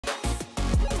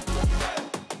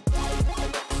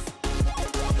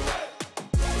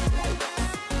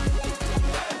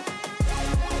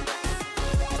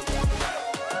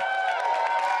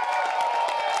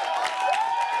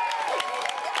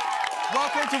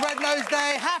Red Nose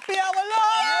Day. Happy Hour Live!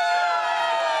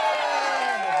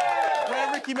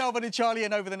 We're Rickie, Melvin and Charlie,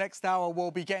 and over the next hour,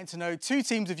 we'll be getting to know two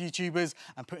teams of YouTubers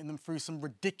and putting them through some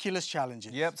ridiculous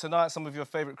challenges. Yep, tonight some of your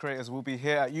favourite creators will be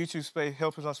here at YouTube Space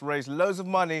helping us raise loads of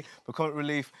money for comic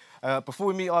relief. Before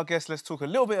we meet our guests, let's talk a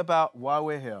little bit about why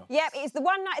we're here. Yep, it's the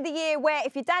one night of the year where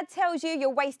if your dad tells you you're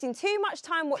wasting too much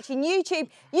time watching YouTube,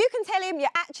 you can tell him you're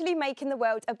actually making the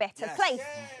world a better place.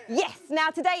 Yes, now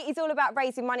today is all about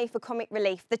raising money for Comic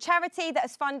Relief, the charity that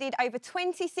has funded over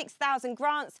 26,000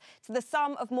 grants to the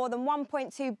sum of more than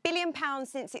 £1.2 billion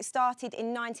since it started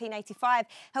in 1985,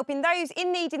 helping those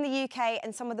in need in the UK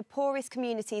and some of the poorest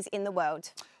communities in the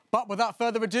world. But without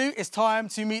further ado, it's time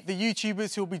to meet the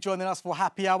YouTubers who will be joining us for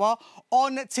Happy Hour.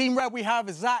 On Team Red, we have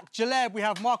Zach Jaleb, we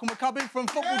have Michael McCubbin from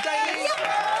Football Daily,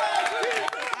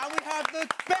 and we have the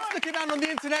best-looking man on the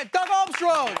internet, Doug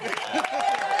Armstrong.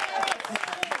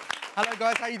 Hello,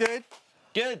 guys, how you doing?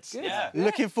 Good. Yeah.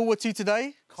 Looking forward to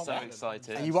today? So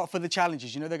excited. Are you up for the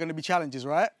challenges? You know they're going to be challenges,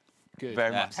 right? Good.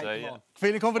 Very much so, yeah.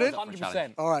 Feeling confident?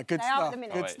 100%. All right, good stuff,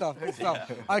 good stuff, good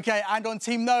stuff. OK, and on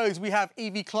Team Nose, we have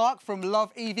Evie Clark from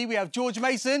Love-evie, we have George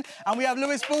Mason, and we have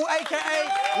Lewis Ball, a.k.a.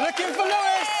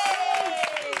 Looking4Lewys.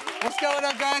 What's going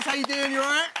on, guys? How you doing? You all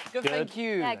right? Good, thank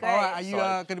you. Yeah, great. All right, are you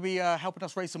going to be helping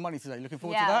us raise some money today? Looking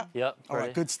forward to that? Yep. All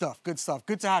right, good stuff, good stuff.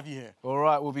 Good to have you here. All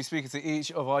right, we'll be speaking to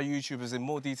each of our YouTubers in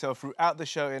more detail throughout the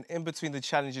show, and in between the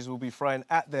challenges we'll be throwing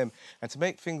at them. And to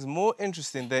make things more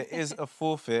interesting, there is a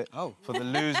forfeit for the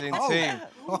losing team.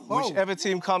 Whichever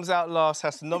team comes out last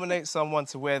has to nominate someone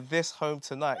to wear this home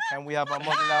tonight. Can we have our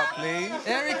model out, please?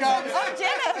 Here he comes. Oh,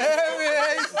 jealous. Here he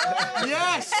is.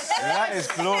 Yes. That is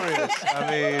glorious.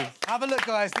 I mean... Have a look,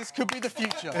 guys. This could be the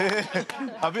future.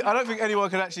 I don't think anyone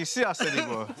can actually see us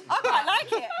anymore. I quite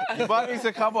like it. You might need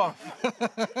to come off.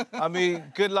 I mean,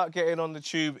 good luck getting on the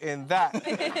tube in that.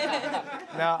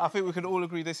 Now, I think we can all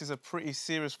agree this is a pretty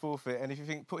serious forfeit, and if you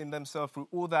think putting themselves through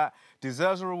all that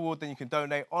deserves a reward, then you can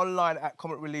donate online at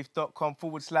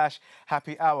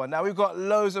comicrelief.com/happy hour. Now, we've got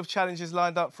loads of challenges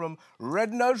lined up, from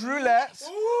Red Nose Roulette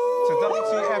to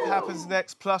WTF Happens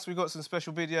Next, plus we've got some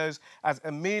special videos as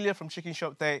Amelia from Chicken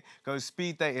Shop Date goes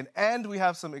speed dating, and we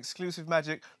have some exclusive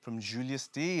magic from Julius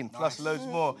Dein, plus loads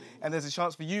more. And there's a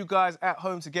chance for you guys at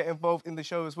home to get involved in the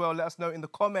show as well. Let us know in the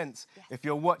comments if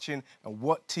you're watching and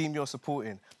what team you're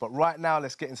supporting. But right now,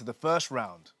 let's get into the first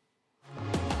round. Yeah!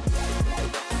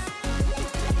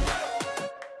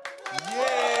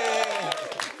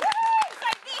 So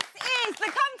this is the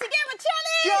Come Together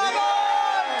Challenge! Come on!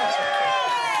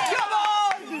 Come on!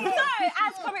 So,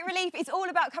 as Comic Relief, it's all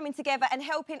about coming together and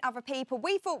helping other people.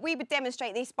 We thought we would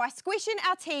demonstrate this by squishing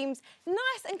our teams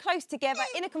nice and close together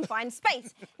in a confined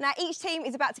space. Now, each team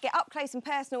is about to get up close and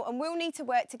personal, and we'll need to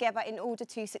work together in order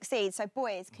to succeed. So,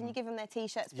 boys, can you give them their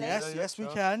T-shirts, please? Yes, yes, we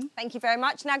can. Thank you very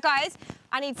much. Now, guys,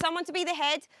 I need someone to be the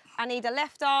head. I need a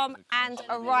left arm and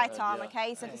a right arm,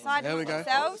 OK? So decide amongst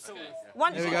yourselves.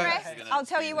 Once you rest, I'll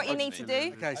tell you what you need to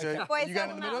do. OK, so boys, you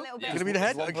going in the middle? You're going to be the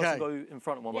head? OK. Go in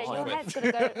front and one behind. Your head's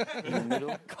going to go In the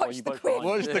middle. Watch the quip.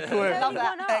 Watch the quip. Love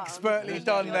that. Expertly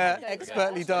done there,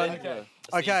 expertly done.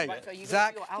 OK,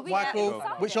 Zach, Michael,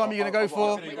 which arm are you going to go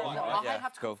for? I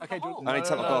have to go. Okay, I need to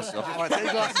take my glasses off. All right, take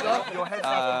your glasses off. Your head's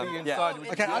have to be inside.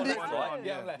 OK, under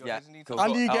Cool.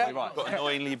 Under you get... Got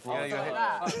annoyingly broad.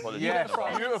 Yeah,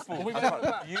 beautiful. Are we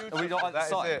not like the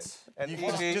sides? And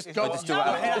just go. Just do it.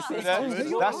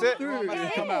 That's it.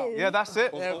 Come out. Yeah, that's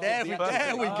it. There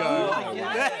we go.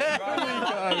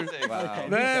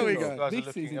 There we go. You guys are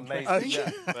looking amazing.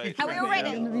 Are we all ready?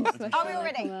 Are we all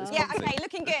ready? Yeah, OK,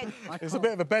 looking good. It's a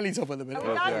bit of a belly top at the minute.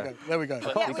 There we go.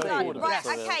 Yeah, we're done. Right,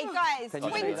 OK, guys,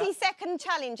 20-second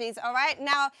challenges, all right?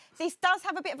 Now, this does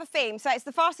have a bit of a theme, so it's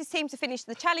the fastest team to finish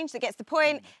the challenge that gets the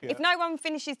point. If no one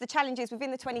finishes the challenges within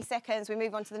the 20 seconds, we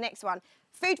move on to the next one.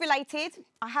 Food-related,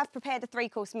 I have prepared a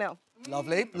 3-course meal.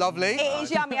 Lovely, lovely. It is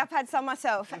yummy. I've had some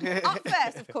myself. Up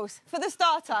first, of course, for the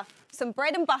starter, some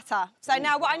bread and butter. So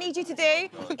now what I need you to do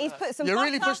is put some butter... You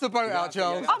really pushed the boat out,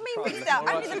 Charles. I mean, mixed out.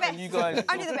 Only the best.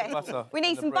 Only the best. We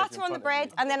need some butter on the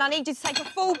bread, and then I need you to take a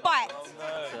full bite.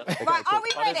 Right, are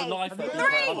we ready? 3, 2, 1,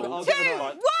 go!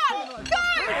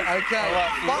 OK.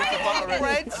 Butter,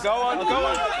 bread. Go on.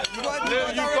 You've got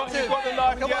the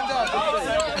knife. Come on, Doug.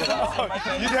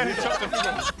 You nearly chopped the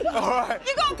finger. All right.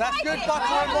 You got to That's bite good, it.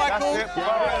 butter and Michael.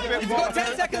 You've got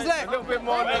 10 seconds left. A little bit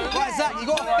more. Right, Zach, you've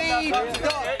got to feed Doug.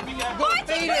 You've got to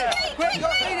feed him. Quick, you've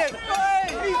got to feed him.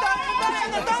 He's done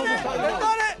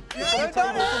it. They've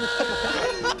done it.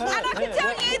 And I can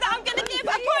tell you that I'm going to give a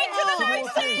point to the nose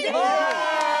team.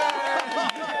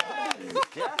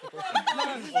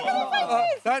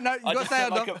 No, you got to say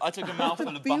it. I took a mouthful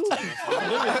of butter.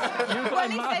 Well,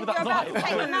 he said you're about to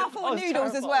take a mouthful of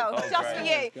noodles as well, just for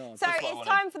you. So it's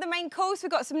time for the main course.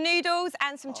 We've got some noodles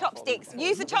and some chopsticks.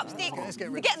 Use the chopsticks to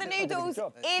get the noodles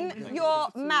in your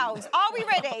mouths. Are we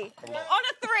ready? On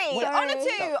a 3, on a 2,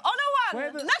 on a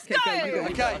 1. Let's go.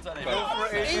 Okay.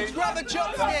 Each grab a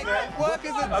chopstick. Work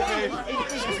as a team.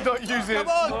 She's not using it. Come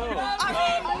on.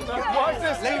 Why is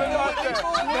there still a knife there?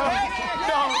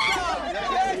 No.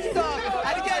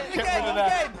 And again.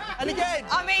 And again.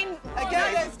 I mean,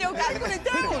 again, still got Put it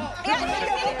down.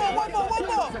 One more.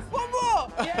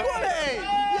 Quality.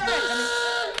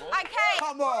 Okay.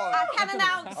 Come on. I can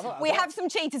announce we have some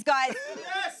cheaters, guys.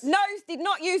 Nose did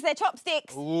not use their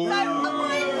chopsticks. So the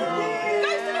point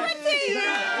goes to the red team.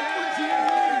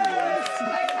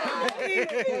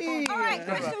 All right,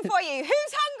 question for you.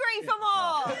 Who's hungry for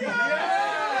more?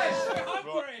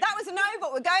 That was a no,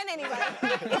 but we're going anyway.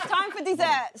 It's time for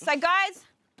dessert. So, guys,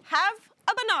 have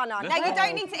a banana. Now, you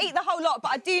don't need to eat the whole lot,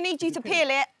 but I do need you to peel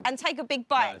it and take a big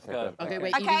bite. Okay,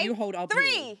 wait, Okay? you hold, I'll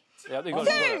peel. 3, 2, 1,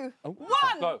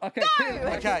 go! Okay.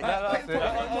 Okay.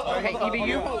 Okay, either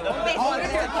you hold. Hold it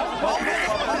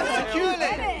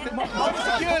securely. Hold it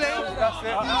securely.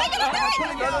 They're gonna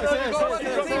do it! Go work as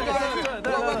a team, guys.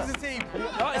 Go work as a team.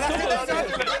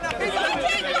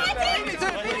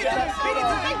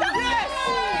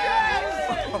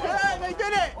 They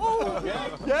did it!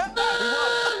 Yeah?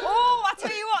 Oh, I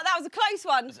tell you what, that was a close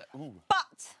one.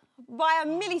 But by a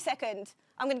millisecond,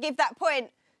 I'm going to give that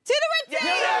point to the red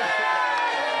team!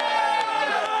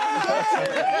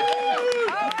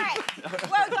 All right.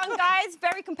 Well done, guys.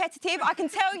 Very competitive. I can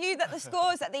tell you that the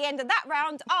scores at the end of that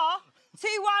round are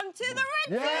 2-1 to the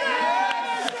red team!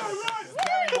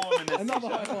 Another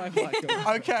high five,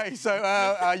 Michael. Okay, so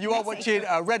you are watching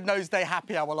Red Nose Day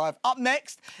Happy Hour Live. Up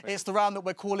next, it's the round that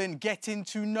we're calling Getting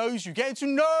to Knows You. Getting to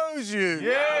Knows You.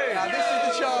 Yeah. Now, this is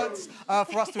the chance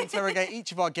for us to interrogate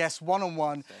each of our guests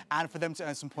one-on-one and for them to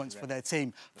earn some points for their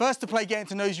team. First to play Getting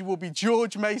to Knows You will be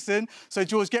George Mason. So,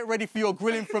 George, get ready for your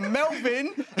grilling from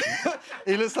Melvin.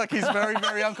 He looks like he's very,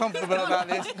 very uncomfortable about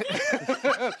this.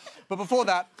 But before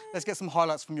that, let's get some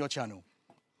highlights from your channel.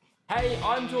 Hey,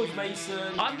 I'm George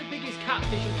Mason. I'm the biggest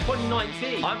catfish of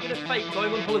 2019. I'm going to fake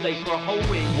going on holiday for a whole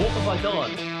week. What have I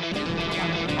done?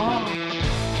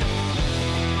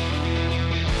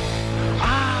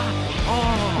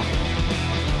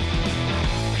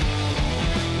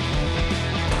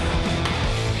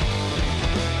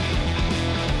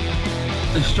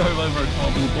 Just drove over a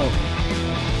cardboard box.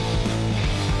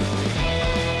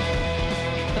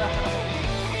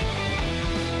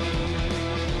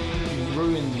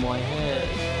 Ruined my hair.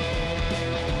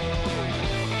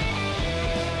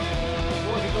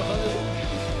 What have you got to do?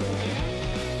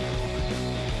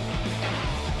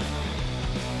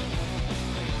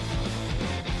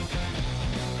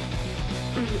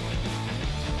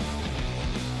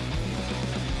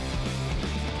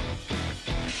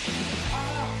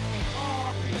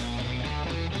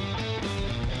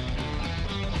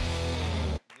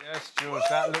 Yes, George,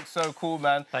 that looks so cool,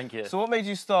 man. Thank you. So what made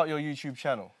you start your YouTube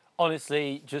channel?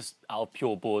 Honestly, just out of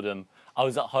pure boredom. I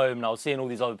was at home and I was seeing all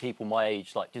these other people my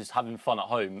age, like, just having fun at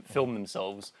home, film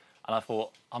themselves, and I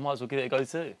thought, I might as well give it a go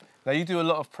too. Now, you do a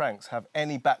lot of pranks. Have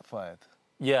any backfired?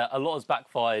 Yeah, a lot has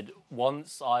backfired.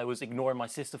 Once I was ignoring my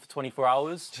sister for 24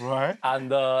 hours. Right. And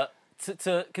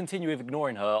to continue with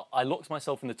ignoring her, I locked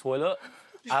myself in the toilet.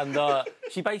 And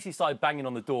she basically started banging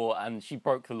on the door and she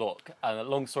broke the lock. And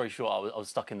long story short, I was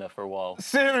stuck in there for a while.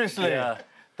 Seriously? Yeah.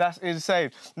 That's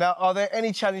insane. Now, are there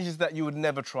any challenges that you would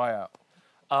never try out?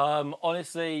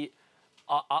 Honestly,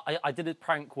 I did a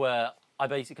prank where I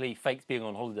basically faked being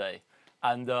on holiday.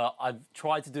 And I've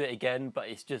tried to do it again, but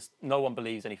it's just no one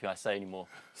believes anything I say anymore.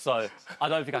 So I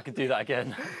don't think I could do that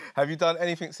again. Have you done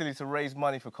anything silly to raise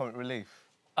money for comic relief?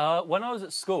 When I was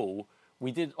at school,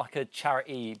 we did like a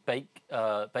charity bake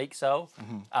sale,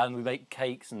 and we made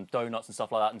cakes and donuts and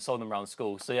stuff like that and sold them around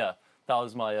school. So yeah, that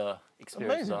was my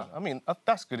experience. Amazing. I mean,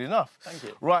 that's good enough. Thank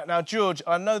you. Right, now, George,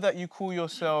 I know that you call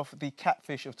yourself the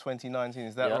catfish of 2019,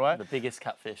 is that Yeah, right? the biggest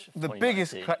catfish of The 2019.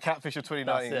 biggest catfish of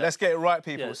 2019. That's it. Let's get it right,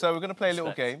 people. Yeah. So we're going to play a little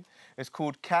Respect. game. It's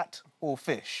called Cat or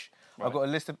Fish. I've got a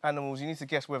list of animals. You need to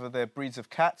guess whether they're breeds of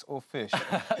cat or fish.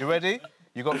 You ready?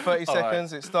 You've got 30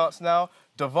 seconds. It starts now.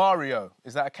 Davario.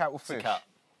 Is that a cat or fish? It's a cat.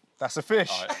 That's a fish.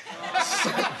 All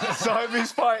right.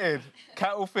 Siamese fighting.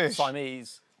 Cat or fish?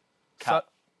 Siamese. Cat.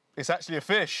 It's actually a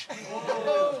fish.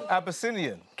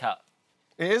 Abyssinian. Cat.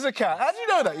 It is a cat. How do you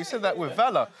know that? You said that with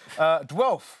valour.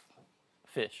 Dwelf.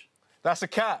 Fish. That's a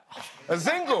cat. A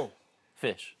zingle.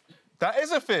 Fish. That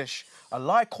is a fish. A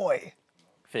lycoi.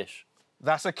 Fish.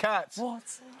 That's a cat.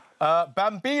 What?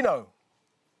 Bambino.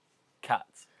 Cat.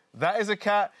 That is a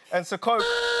cat. And so Coke.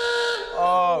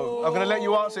 Oh, I'm going to let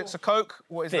you answer it. So Coke,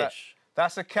 what is that? Fish.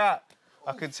 That's a cat.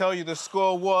 I can tell you the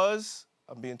score was,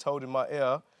 I'm being told in my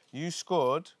ear, you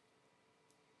scored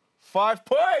 5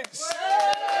 points.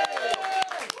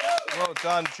 Well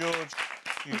done, George.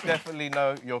 You definitely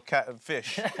know your cat and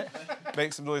fish.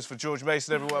 Make some noise for George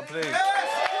Mason, everyone, please.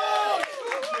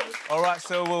 All right,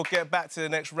 so we'll get back to the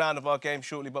next round of our game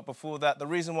shortly, but before that, the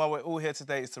reason why we're all here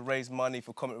today is to raise money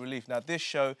for Comic Relief. Now, this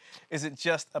show isn't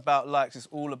just about likes, it's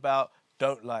all about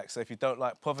don't like. So if you don't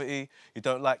like poverty, you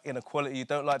don't like inequality, you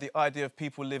don't like the idea of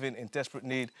people living in desperate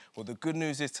need, well, the good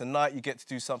news is tonight you get to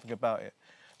do something about it.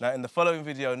 Now, in the following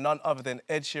video, none other than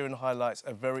Ed Sheeran highlights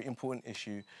a very important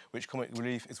issue which Comic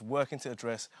Relief is working to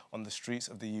address on the streets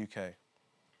of the UK.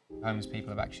 Homeless people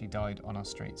have actually died on our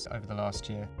streets over the last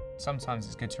year. Sometimes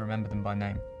it's good to remember them by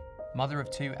name. Mother of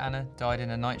 2, Anna, died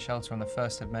in a night shelter on the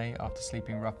 1st of May after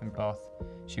sleeping rough in Bath.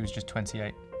 She was just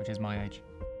 28, which is my age.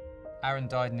 Aaron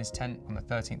died in his tent on the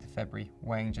 13th of February,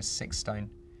 weighing just 6 stone.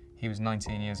 He was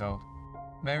 19 years old.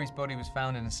 Mary's body was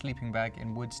found in a sleeping bag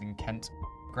in woods in Kent.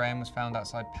 Graham was found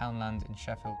outside Poundland in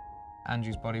Sheffield.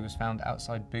 Andrew's body was found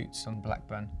outside Boots on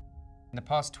Blackburn. In the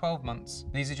past 12 months,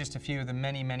 these are just a few of the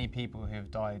many, many people who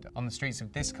have died on the streets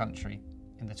of this country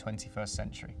in the 21st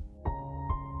century.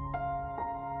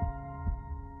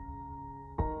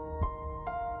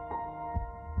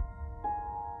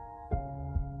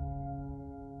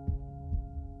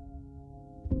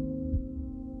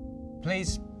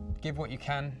 Please give what you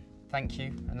can, thank you,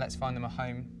 and let's find them a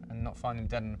home and not find them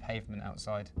dead on the pavement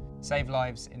outside. Save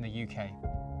lives in the UK.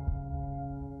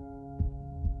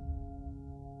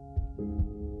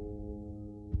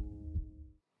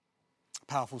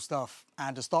 Powerful stuff.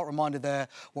 And a stark reminder there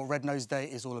what Red Nose Day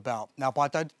is all about. Now, by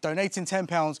donating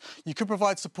 £10, you could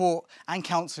provide support and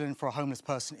counselling for a homeless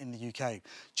person in the UK.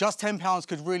 Just £10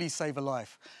 could really save a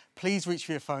life. Please reach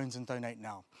for your phones and donate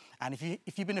now. And if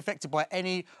you've been affected by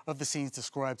any of the scenes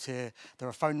described here, there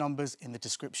are phone numbers in the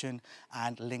description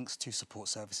and links to support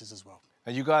services as well.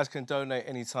 And you guys can donate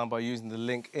anytime by using the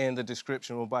link in the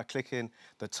description or by clicking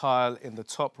the tile in the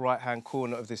top right-hand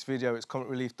corner of this video. It's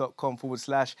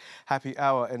comicrelief.com/happy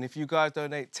hour. And if you guys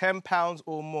donate £10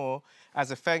 or more, as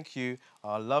a thank you,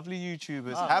 our lovely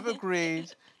YouTubers have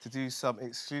agreed to do some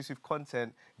exclusive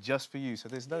content just for you. So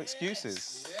there's no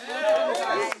excuses.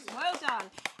 Yes. Well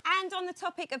done. And on the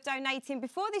topic of donating,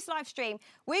 before this live stream,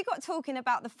 we got talking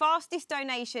about the fastest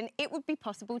donation it would be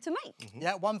possible to make.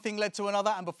 Yeah, one thing led to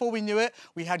another, and before we knew it,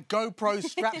 we had GoPros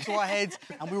strapped to our heads,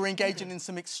 and we were engaging in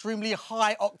some extremely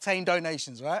high-octane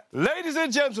donations, right? Ladies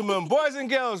and gentlemen, boys and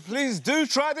girls, please do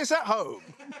try this at home.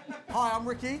 Hi, I'm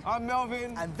Rickie. I'm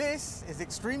Melvin. And this is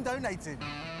Extreme Donating.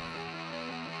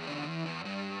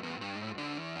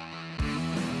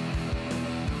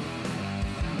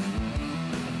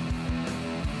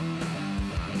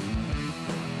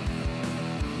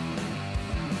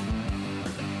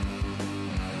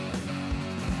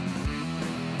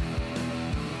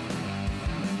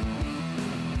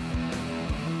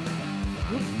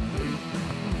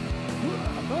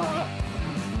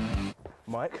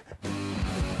 Mike.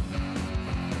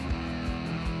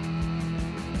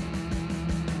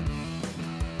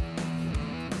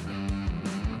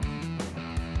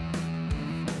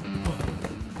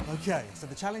 Okay, so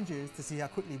the challenge is to see how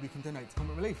quickly we can donate to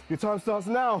Comic Relief. Your time starts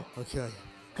now. Okay.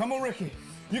 Come on, Rickie.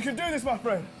 You can do this, my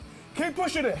friend. Keep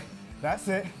pushing it. That's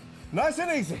it. Nice and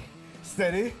easy.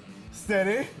 Steady,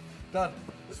 steady. Done.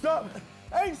 Stop.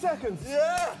 8 seconds.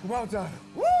 Yeah. Well done.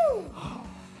 Woo!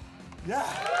 Yeah. Well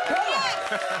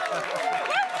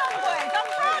done, boys. I'm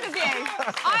proud of you.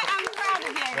 I am proud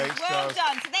of you. Thanks, well Charles.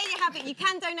 done. So there you have it. You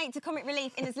can donate to Comic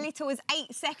Relief in as little as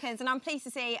 8 seconds, and I'm pleased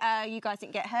to see you guys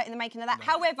didn't get hurt in the making of that. No.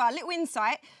 However, a little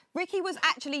insight. Rickie was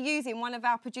actually using one of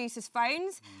our producers'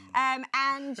 phones,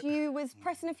 and you was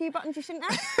pressing a few buttons you shouldn't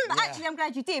have. But actually, I'm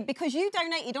glad you did, because you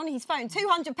donated on his phone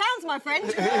 £200, my friend.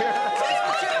 It's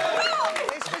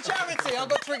for charity. I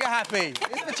got trigger happy.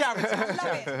 It's for charity. I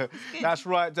love it. That's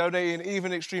right. Donating,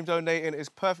 even extreme donating, is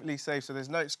perfectly safe, so there's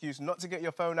no excuse not to get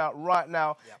your phone out right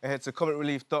now and head to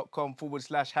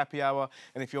comicrelief.com/happy hour.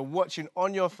 And if you're watching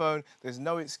on your phone, there's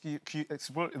no excuse.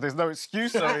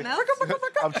 Sorry.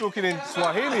 I'm talking in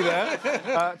Swahili there,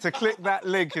 to click that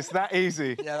link. It's that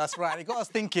easy. Yeah, that's right. It got us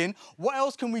thinking, what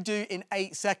else can we do in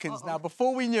 8 seconds? Now,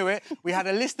 before we knew it, we had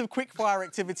a list of quick-fire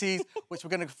activities which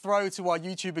we're going to throw to our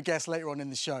YouTuber guests later on in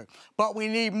the show. But we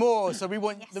need more, so we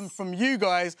want them from you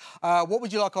guys. What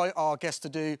would you like our guests to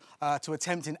do to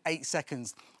attempt in 8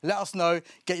 seconds? Let us know.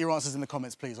 Get your answers in the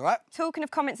comments, please, all right? Talking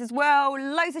of comments as well,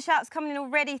 loads of shouts coming in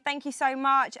already. Thank you so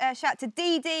much. Shout to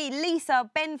Dee Dee, Lisa,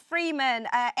 Ben Freeman.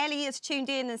 Ellie has tuned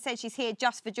in and said she's here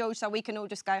just for George, so we can all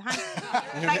just go home.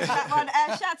 Thanks for that one.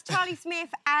 Shout to Charlie Smith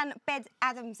and Bed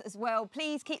Adams as well.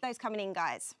 Please keep those coming in,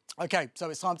 guys. OK, so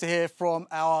it's time to hear from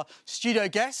our studio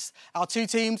guests. Our 2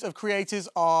 teams of creators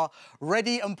are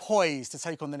ready and poised to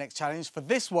take on the next challenge. For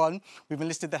this one, we've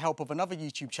enlisted the help of another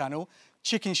YouTube channel,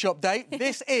 Chicken Shop Date.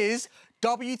 This is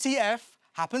WTF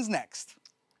Happens Next.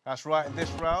 That's right, in this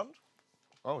round...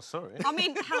 Oh, sorry. I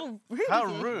mean, how rude. How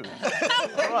rude.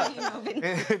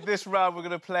 In this round, we're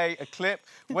going to play a clip.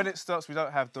 When it stops, we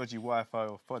don't have dodgy Wi-Fi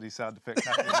or funny sound effects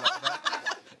happening like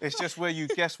that. It's just where you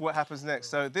guess what happens next.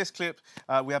 So this clip,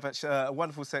 we have a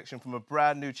wonderful section from a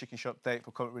brand new Chicken Shop Date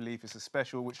for Comic Relief. It's a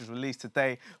special which was released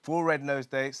today for Red Nose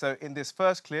Day. So in this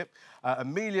first clip,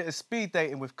 Amelia is speed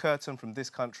dating with Curtin from this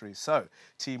country. So,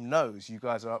 Team Nose, you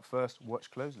guys are up first.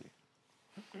 Watch closely.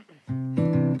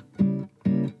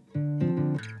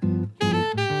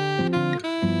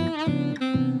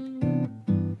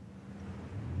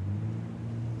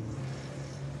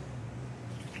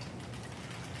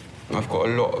 I've got a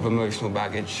lot of emotional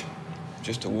baggage,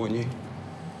 just to warn you.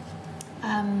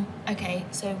 Okay,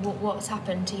 so what's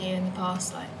happened to you in the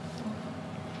past, like?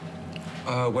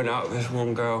 Went out with this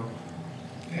one girl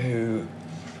who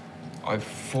I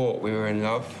thought we were in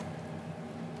love,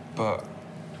 but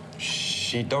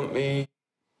she dumped me.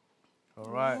 All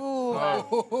right.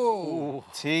 So,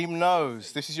 Team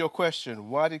Nose, this is your question.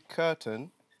 Why did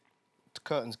Curtin's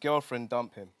girlfriend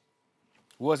dump him?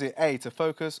 Was it A, to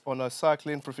focus on a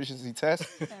cycling proficiency test?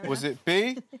 Was it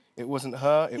B, it wasn't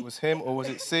her, it was him? Or was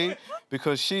it C,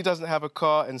 because she doesn't have a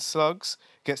car and Slugs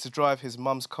gets to drive his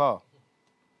mum's car?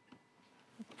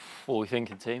 What are we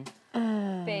thinking, team?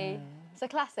 B. It's a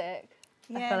classic.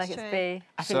 Yeah, I feel like it's B.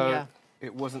 I think, So,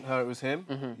 it wasn't her, it was him?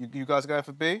 You guys going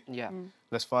for B? Yeah.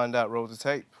 Let's find out. Roll the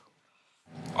tape.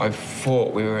 I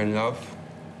thought we were in love,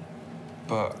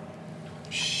 but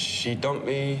she dumped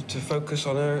me to focus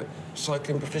on her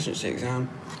cycling proficiency exam.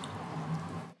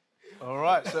 All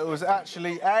right, so it was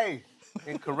actually A.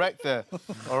 Incorrect there.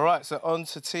 All right, so on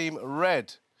to Team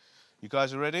Red. You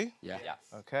guys are ready? Yeah.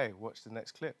 OK, watch the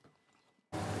next clip.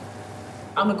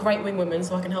 I'm a great wing woman,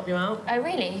 so I can help you out. Oh,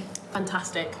 really?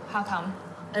 Fantastic. How come?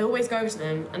 I always go to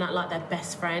them and act like their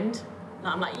best friend.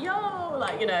 Like, I'm like, yo,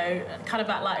 like, you know, kind of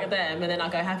act like them, and then I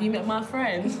go, have you met my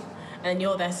friend? And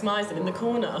you're there smiling in the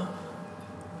corner.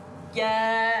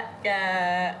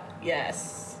 Yeah,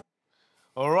 yes.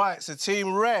 All right, so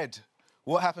Team Red,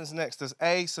 what happens next? Does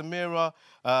A, Samira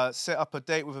set up a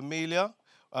date with Amelia?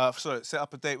 Set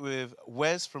up a date with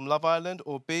Wes from Love Island?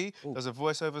 Or B, does a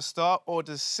voiceover start? Or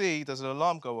does C, does an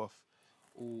alarm go off?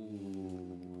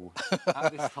 Ooh.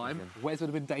 At this time, Wes would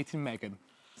have been dating Megan.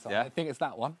 So Yeah. I think it's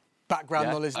that one. Background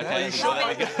knowledge there. Are you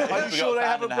sure they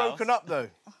haven't broken up, though?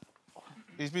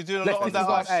 He's been doing a lot on that.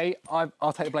 Like A,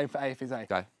 I'll take the blame for A if it's A.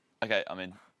 Go. OK, I'm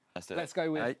in. Let's do it. Let's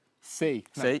go with A. C.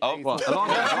 C. No, Oh, what?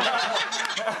 Alarm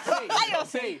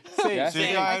C. So you're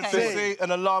going for C,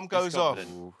 an alarm goes off.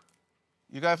 confident.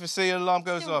 You going for C, an alarm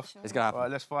goes off? It's gonna happen. All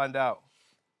right, let's find out.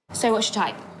 So what's your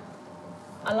type?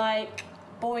 I like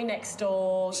boy next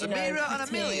door, you know, Samira and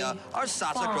pretty, Amelia are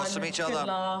sat fun, across from each good other.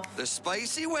 laugh. The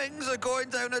spicy wings are going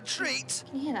down a treat.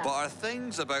 Can you hear that? But are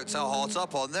things about to hot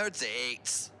up on their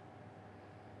dates?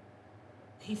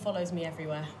 He follows me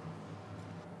everywhere.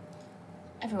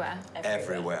 Everywhere.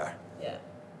 Everywhere. Yeah,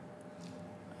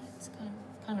 It's kind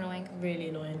of annoying. really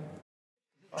annoying.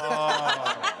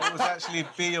 Oh, it was actually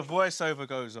B, a voiceover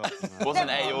goes off. Wasn't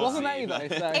A or Wasn't C. A, though,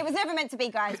 so... It was never meant to be,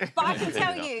 guys. But I can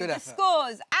tell you, the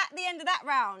scores at the end of that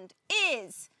round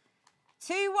is 2-1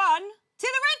 to the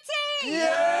red team!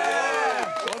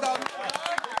 Yeah! Well done.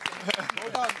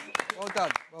 Well done. Well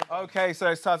done. OK, so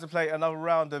it's time to play another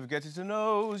round of Getting to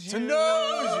Know You.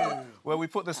 Where we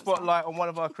put the spotlight on one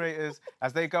of our creators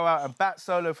as they go out and bat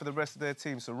solo for the rest of their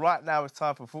team. So right now it's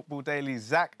time for Football Daily's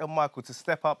Zach and Michael to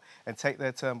step up and take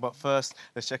their turn. But first,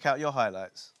 let's check out your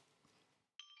highlights.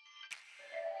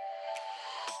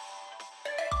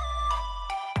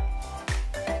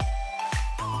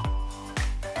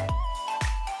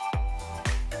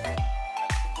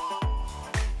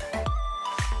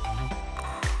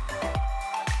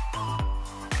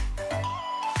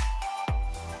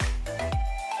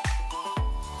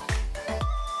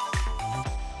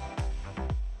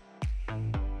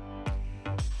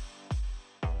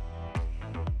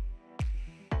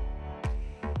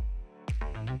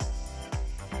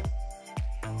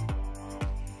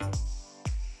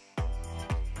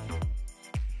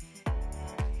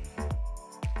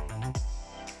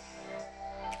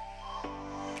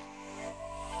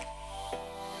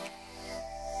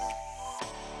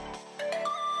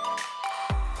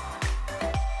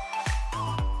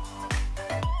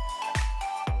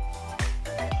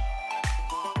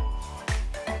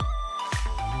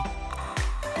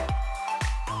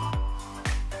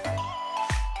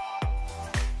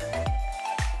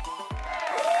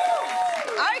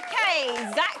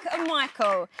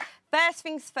 Michael, first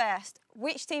things first,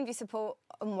 which team do you support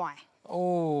and why?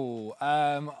 Oh,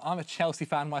 I'm a Chelsea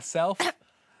fan myself.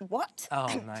 What? Oh,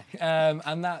 no.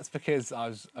 And that's because I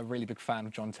was a really big fan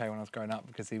of John Terry when I was growing up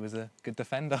because he was a good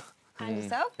defender. And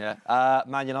yourself? Yeah,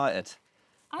 Man United.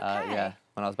 Okay. Yeah,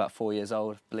 when I was about 4 years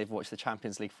old, I believe I watched the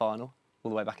Champions League final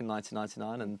all the way back in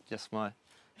 1999 and just my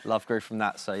love grew from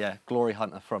that. So, yeah, glory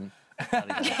hunter from...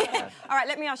 Yeah. All right,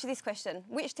 let me ask you this question.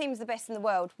 Which team's the best in the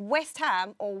world, West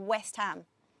Ham or West Ham?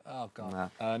 Oh,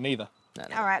 God. Neither. No.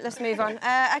 All right, let's move on.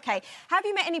 OK, have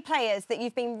you met any players that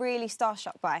you've been really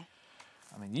starstruck by?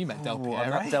 I mean, you met Del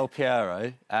Piero. Del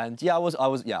Piero, and yeah, I was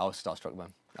starstruck,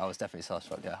 man. I was definitely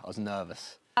starstruck. Yeah, I was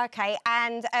nervous. OK,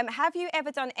 and have you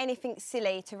ever done anything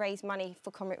silly to raise money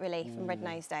for Comic Relief and Red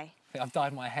Nose Day? I think I've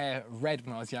dyed my hair red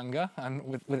when I was younger, and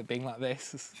with it being like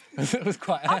this, it was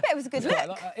quite... I bet it was a good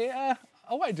look. Yeah,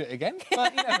 I won't do it again,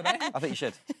 but you never know. I think you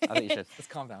should. I think you should. Let's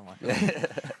calm down, Michael.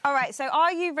 All right, so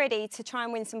are you ready to try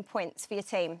and win some points for your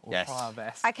team? Yes. We'll try our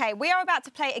best. OK, we are about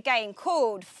to play a game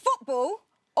called Football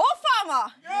or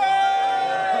Farmer.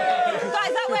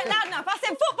 Guys, that weren't loud enough. I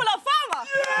said football or farmer.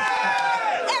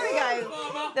 There we go.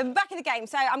 The back of the game.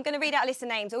 So I'm going to read out a list of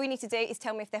names. All you need to do is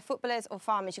tell me if they're footballers or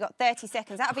farmers. You've got 30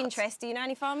 seconds. Out of interest, do you know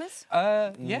any farmers?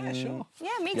 Yeah, sure.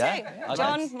 Yeah, me too. Yeah,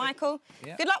 John, Michael.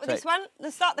 Yeah. Good luck with this one.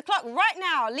 Let's start the clock right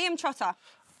now. Liam Trotter.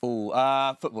 Oh,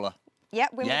 footballer.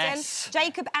 Yep, Wimbledon. Yes.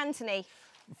 Jacob Anthony.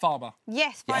 Farmer.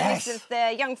 Yes, finalist of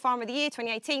the Young Farmer of the Year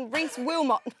 2018. Reece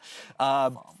Wilmot.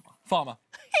 Farmer.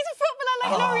 He's a footballer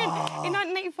like Lorien in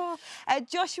 1984.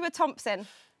 Joshua Thompson.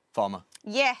 Farmer.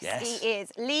 Yes, Yes. he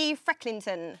is. Lee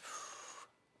Frecklington.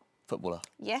 Footballer.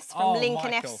 Yes, from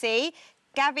Lincoln Michael. FC.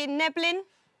 Gavin Neblin.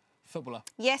 Footballer.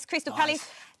 Yes, Crystal Palace.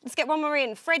 Let's get one more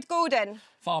in. Fred Gordon.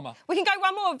 Farmer. We can go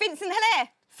one more. Vincent Hilaire.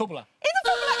 Footballer. He's a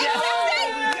footballer.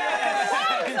 Yes.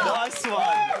 Nice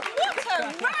one. What a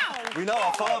round. We know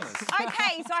our farmers.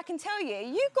 OK, so I can tell you,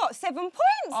 you got 7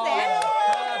 points there.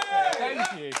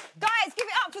 Thank you. Guys, give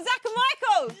it up for Zach and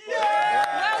Michael.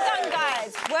 Well done,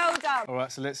 guys. Well done. All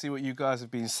right, so let's see what you guys have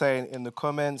been saying in the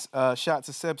comments. Shout out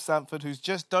to Seb Sanford, who's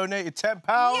just donated £10.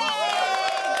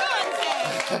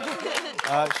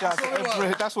 Shout out to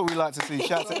Empress, that's what we like to see.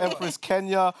 Shout out to Empress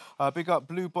Kenya. Big up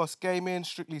Blue Boss Gaming,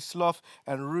 Strictly Sloth,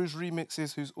 and Rouge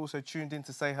Remixes, who's also tuned in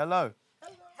to say hello.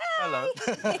 Hello.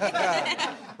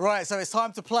 Right, so it's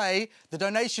time to play the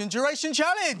Donation Duration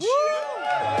Challenge.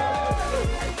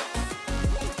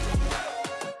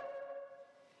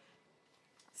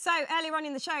 So, earlier on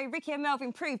in the show, Rickie and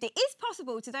Melvin proved it is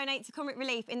possible to donate to Comic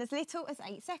Relief in as little as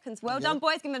 8 seconds. Well done,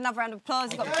 boys. Give them another round of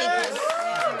applause. You've got big ones.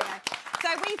 There we go. So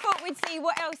we thought we'd see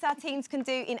what else our teams can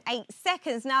do in 8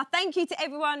 seconds. Now, thank you to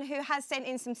everyone who has sent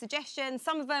in some suggestions.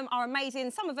 Some of them are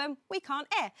amazing, some of them we can't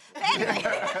air. But anyway,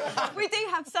 we do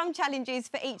have some challenges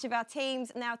for each of our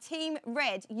teams. Now, Team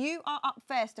Red, you are up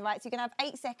first, all right? So you're going to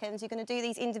have 8 seconds. You're going to do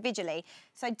these individually.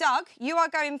 So, Doug, you are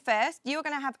going first. You're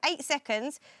going to have 8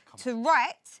 seconds to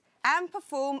write and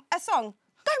perform a song.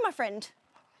 Go, my friend.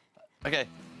 OK.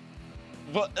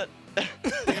 What?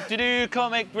 Do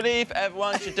Comic Relief,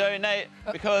 everyone should donate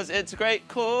because it's a great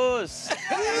cause.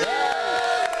 Do you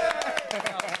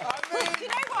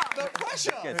know what? The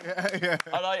pressure.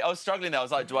 I was struggling there. I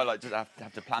was like, do I just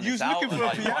have to plan You this was out? looking for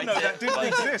a piano that didn't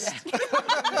exist.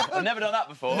 I've never done that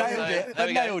before. Nailed it. There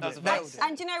we go. Nailed That was it. a Nailed first. it.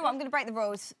 And do you know what? I'm going to break the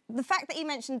rules. The fact that he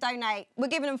mentioned donate, we're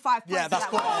giving him 5 points. Yeah, that's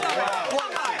for that quality.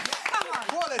 one. Come on.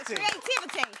 Quality.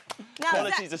 Creativity. Now,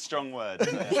 Quality is Zach, a strong word.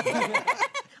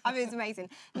 I mean, it's amazing.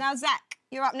 Now, Zach,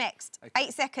 you're up next.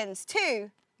 8 seconds. 2,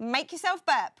 make yourself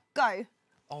burp. Go.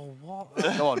 Oh, what?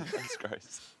 Go on. That's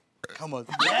gross. Come on.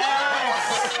 Did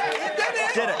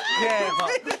it. Yeah.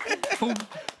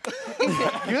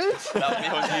 Good? That would be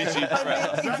on YouTube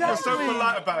forever. Zach was so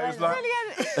polite about it. He was like...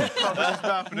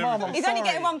 Brilliant. He's only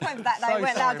getting 1 point for that, though. You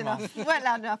weren't loud enough. You weren't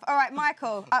loud enough. All right,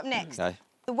 Michael, up next. Okay.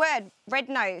 The word red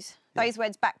nose, those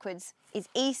words backwards, is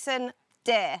Eason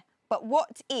Dare. But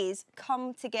what is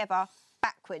come together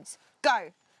backwards?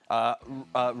 Go.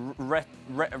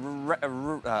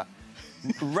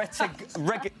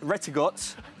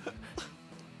 Retigot.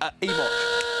 Enoch.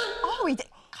 Oh, he did.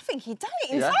 I think he done it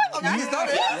in Yeah. time. I mean, he's done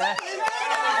it.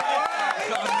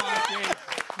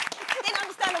 Didn't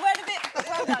understand a word of it, but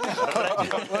well done.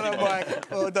 Well done, Mike.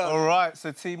 Well done. All right,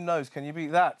 so Team Nose, can you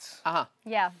beat that?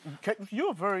 Yeah.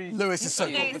 You're very... Lewis is so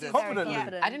Lewis is confident. very Confidently.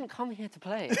 confident. I didn't come here to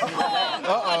play.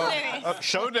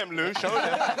 Show them, Lou, show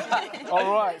them.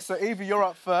 All right, so Evie, you're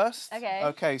up first. Okay.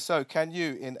 OK, so can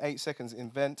you, in 8 seconds,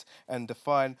 invent and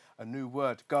define a new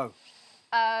word? Go.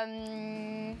 Oh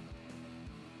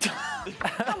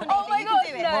my God,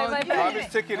 no, my I'm phone.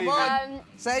 just ticking, Evie.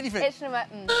 Say anything. It's not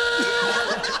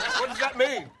What does that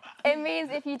mean? It means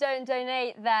if you don't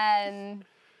donate, then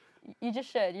you just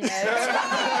should, you know.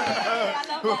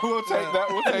 We'll take that,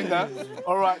 we'll take that.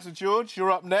 All right, so George,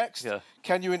 you're up next. Yeah.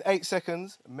 Can you, in 8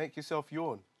 seconds, make yourself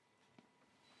yawn?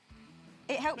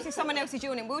 It helps if someone else is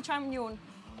yawning. We'll try and yawn.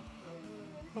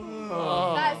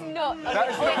 Oh. That's not... That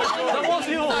is not That was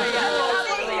yours.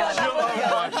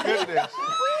 Oh, my goodness.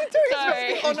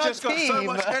 Sorry. He's just got so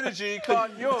much energy, he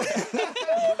can't yawn.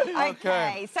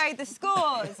 Okay, so the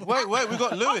scores. Wait, we've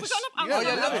got Lewis. Oh,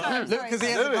 yeah, Lewis, because he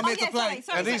has to come here to play.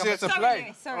 And he's here to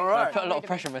play. All I right. put a lot of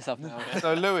pressure on myself now.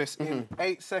 So, Lewis, in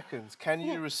 8 seconds, can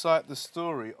you recite the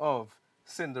story of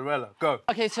Cinderella? Go.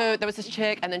 Okay, so there was this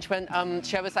chick, and then she went,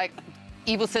 she was like,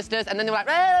 evil sisters, and then they were like,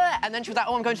 "Rah!" And then she was like,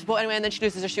 oh, I'm going to support anyway, and then she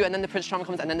loses her shoe, and then the Prince Charming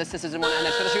comes, and then the sisters didn't want it, and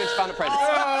then she got the shoe and she found a prince. Oh,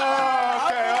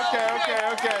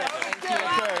 okay.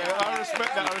 I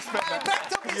respect that.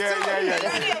 Yeah.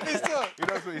 He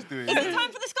knows what he's doing. Is it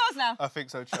time for the scores now? I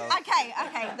think so, Charles. Okay.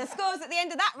 The scores at the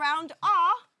end of that round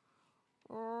are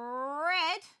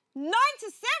red 9-7. 9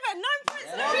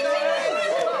 points.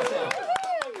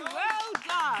 Well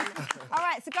done. All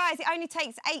right, so guys, it only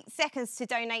takes 8 seconds to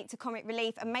donate to Comic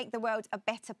Relief and make the world a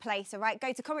better place. All right,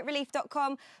 go to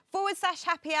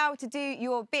comicrelief.com/happy hour to do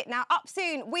your bit. Now, up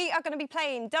soon, we are going to be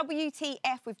playing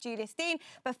WTF with Julius Dein.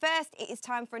 But first, it is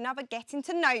time for another Getting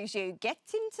to Knows You.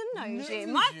 Getting to Knows You,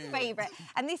 my favourite.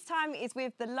 And this time is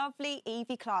with the lovely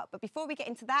Evie Clark. But before we get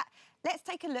into that, let's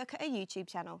take a look at her YouTube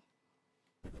channel.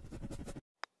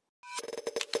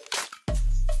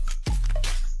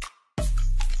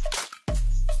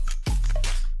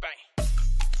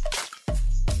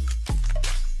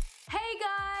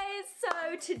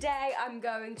 Today I'm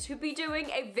going to be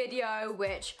doing a video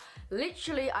which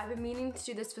literally I've been meaning to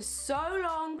do this for so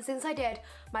long since I did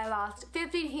my last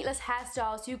 15 heatless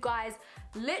hairstyles. You guys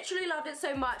literally loved it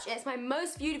so much. It's my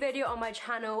most viewed video on my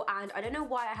channel and I don't know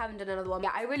why I haven't done another one. Yeah,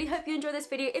 I really hope you enjoy this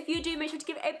video. If you do, make sure to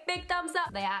give it a big thumbs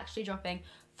up. They are actually dropping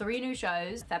 3 new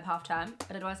shows. Feb half term.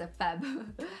 I don't know why I said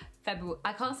Feb. February.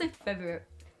 I can't say February.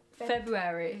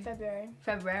 February.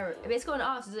 If it's got an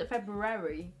ask, is it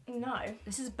February? No.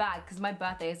 This is bad because my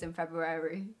birthday is in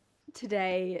February.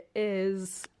 Today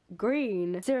is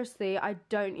green. Seriously, I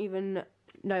don't even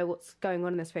know what's going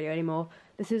on in this video anymore.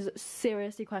 This is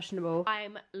seriously questionable.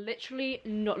 I'm literally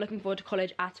not looking forward to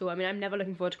college at all. I mean, I'm never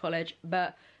looking forward to college,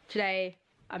 but today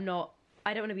I'm not.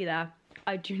 I don't want to be there.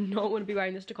 I do not want to be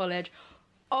wearing this to college.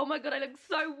 Oh my God, I look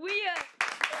so weird.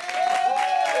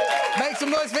 Make some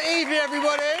noise for Evie,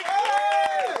 everybody!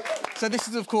 So this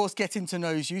is, of course, Getting to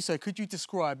Knows You. So could you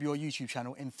describe your YouTube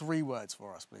channel in 3 words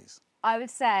for us, please? I would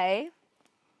say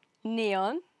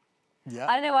neon. Yeah.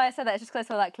 I don't know why I said that, it's just because I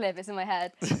saw that clip, it's in my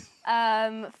head.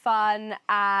 Fun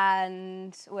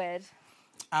and weird.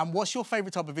 And what's your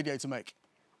favourite type of video to make?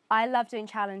 I love doing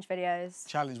challenge videos.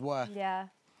 Challenge, why? Yeah.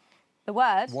 The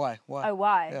word? Why? Oh,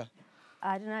 why? Yeah.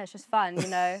 I don't know, it's just fun, you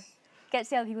know. Get to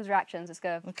see other people's reactions, it's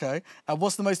good. OK. And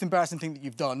what's the most embarrassing thing that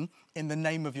you've done in the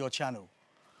name of your channel?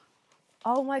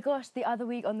 Oh my gosh, the other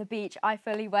week on the beach, I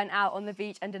fully went out on the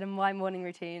beach and did my morning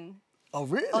routine. Oh,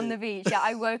 really? On the beach, yeah.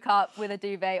 I woke up with a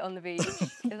duvet on the beach. It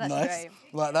was actually Nice.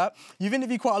 great. Like that. You've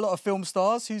interviewed quite a lot of film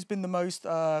stars. Who's been the most,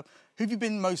 who've you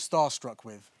been most starstruck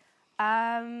with?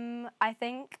 I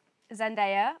think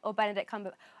Zendaya or Benedict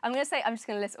Cumberbatch. I'm just going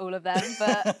to list all of them,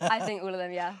 but I think all of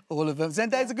them, yeah. All of them.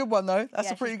 Zendaya's a good one, though. That's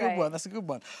Yeah, a pretty she's good great. one. That's a good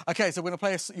one. OK, so we're going to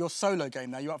play your solo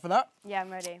game now. You up for that? Yeah, I'm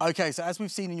ready. OK, so as we've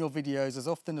seen in your videos, there's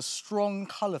often a strong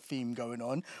colour theme going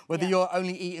on, whether you're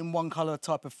only eating one colour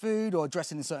type of food or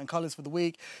dressing in certain colours for the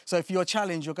week. So for your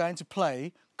challenge, you're going to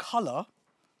play colour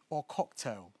or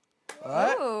cocktail. All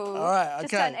right? Ooh, all right, OK.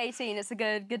 Just turned 18, it's a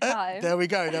good time. There we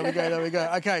go.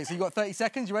 OK, so you've got 30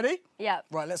 seconds. You ready? Yeah.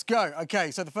 Right, let's go. OK,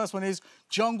 so the first one is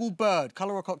Jungle Bird.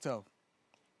 Colour or cocktail?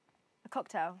 A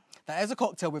cocktail. That is a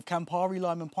cocktail with Campari,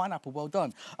 lime and pineapple. Well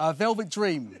done. Velvet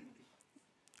Dream.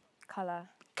 Colour.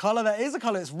 Colour, that is a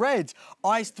colour. It's red.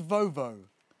 Iced Vovo.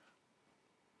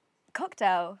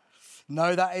 Cocktail.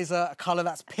 No, that is a colour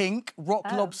that's pink.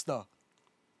 Rock Lobster.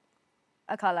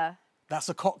 A colour. That's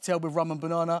a cocktail with rum and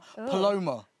banana. Ooh.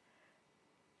 Paloma.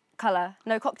 Colour.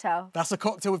 No, cocktail. That's a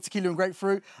cocktail with tequila and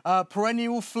grapefruit.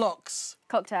 Perennial Phlox.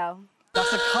 Cocktail.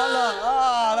 That's a colour.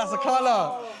 Ah, that's a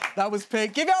colour. That was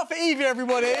pink. Give it up for Evie,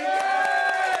 everybody.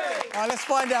 Let's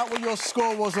find out what your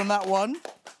score was on that one.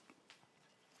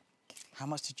 How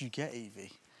much did you get,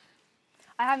 Evie?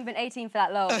 I haven't been 18 for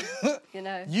that long, you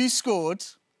know. You scored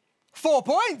 4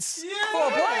 points! Yeah.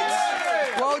 4 points!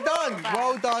 Well done.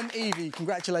 Well done, Evie.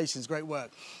 Congratulations. Great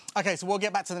work. OK, so we'll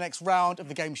get back to the next round of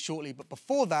the game shortly. But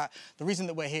before that, the reason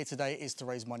that we're here today is to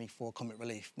raise money for Comic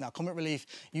Relief. Now, Comic Relief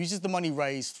uses the money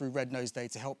raised through Red Nose Day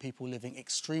to help people living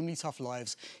extremely tough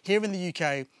lives here in the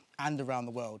UK and around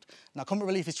the world. Now, Comic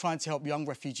Relief is trying to help young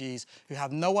refugees who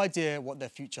have no idea what their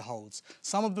future holds.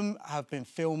 Some of them have been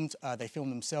filmed. They film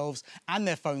themselves and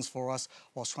their phones for us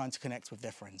whilst trying to connect with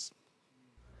their friends.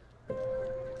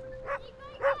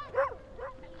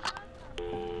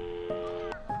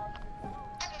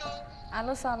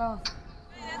 الو سلام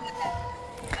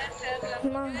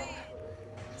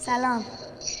سلام سلام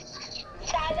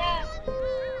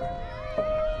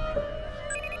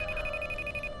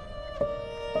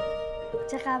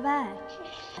چه خبر؟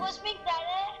 خوش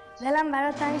میگذره؟ دلم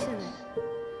برات تنگ شده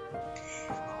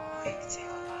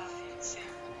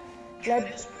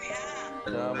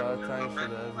نه برات تنگ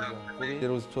شده عزیزم خوبی؟ یه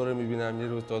روز تو رو میبینم یه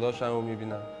روز داداشم رو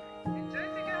میبینم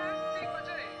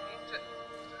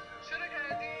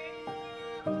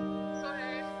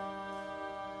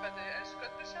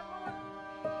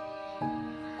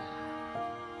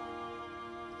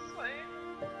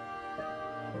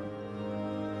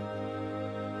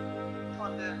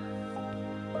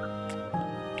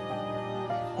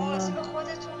مواظب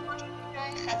خودتون باشید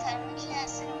جای خطرناکی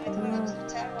هستین امیدوارم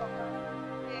زودتر واقعا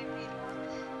بیاین بیرون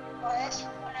خواهش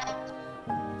میکنم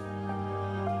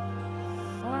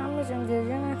همه جان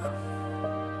گریه نکن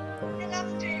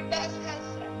دلم توی این بس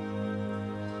هستم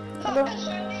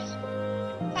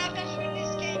حقشون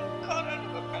نیست که این کار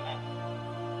رو بکنم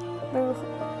بگو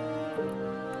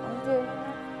گریه نکن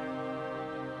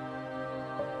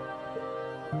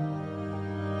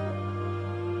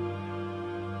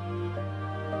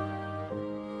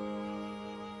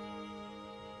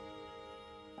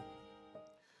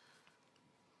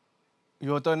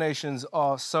Your donations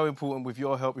are so important. With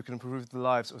your help, we can improve the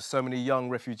lives of so many young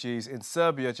refugees. In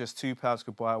Serbia, just £2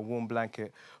 could buy a warm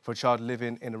blanket for a child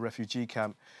living in a refugee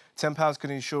camp. £10 can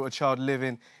ensure a child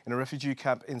living in a refugee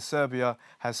camp in Serbia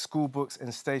has school books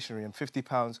and stationery, and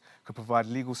 £50 could provide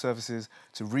legal services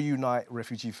to reunite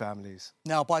refugee families.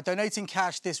 Now, by donating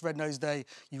cash this Red Nose Day,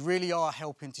 you really are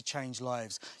helping to change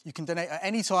lives. You can donate at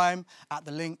any time at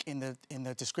the link in the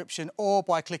description or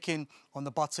by clicking on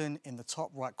the button in the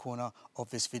top right corner of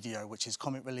this video, which is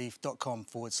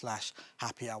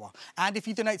comicrelief.com/happy hour. And if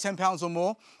you donate £10 or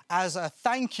more, as a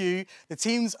thank you, the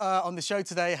teams on the show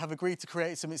today have agreed to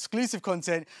create some exclusive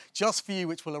content just for you,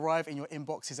 which will arrive in your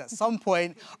inboxes at some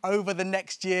point over the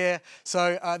next year.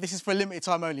 So this is for a limited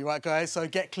time only, right, guys? So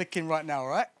get clicking right now, all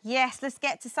right? Yes, let's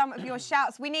get to some of your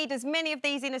shouts. We need as many of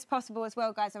these in as possible as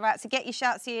well, guys, all right? So get your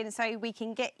shouts in so we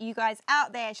can get you guys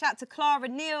out there. Shout to Clara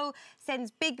Neal,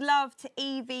 sends big love to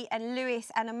Evie and Lewis,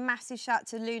 and a massive shout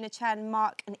to Luna Chan,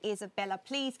 Mark and Isabella.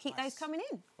 Please keep those coming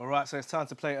in. All right, so it's time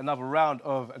to play another round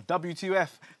of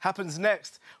WTF Happens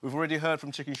Next. We've already heard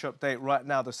from Chicken Shop Date. Right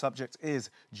now, the subject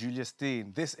is Julius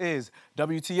Dein. This is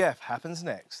WTF Happens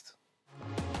Next.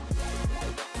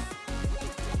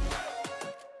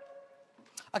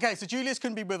 OK, so Julius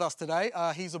couldn't be with us today.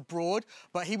 He's abroad,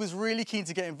 but he was really keen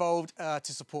to get involved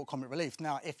to support Comic Relief.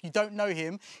 Now, if you don't know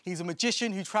him, he's a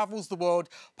magician who travels the world,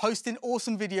 posting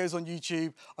awesome videos on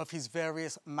YouTube of his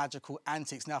various magical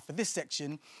antics. Now, for this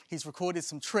section, he's recorded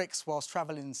some tricks whilst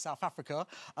travelling in South Africa.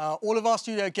 All of our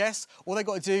studio guests, all they've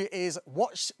got to do is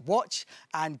watch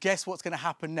and guess what's going to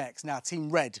happen next. Now, Team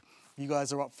Red, you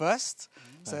guys are up first.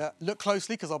 So look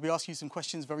closely, because I'll be asking you some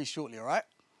questions very shortly, all right?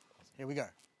 Here we go.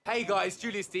 Hey guys,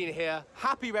 Julius Dein here.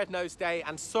 Happy Red Nose Day,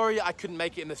 and sorry I couldn't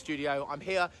make it in the studio. I'm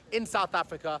here in South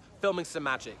Africa filming some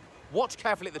magic. Watch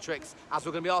carefully at the tricks, as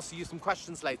we're going to be asking you some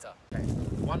questions later. Okay.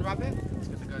 One rabbit is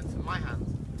going to go into my hand,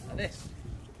 like this.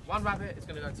 One rabbit is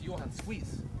going to go into your hand.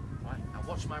 Squeeze. Right, now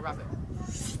watch my rabbit.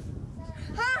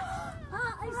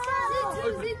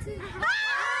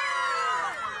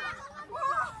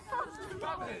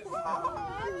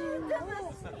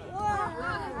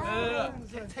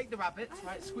 Take the rabbits,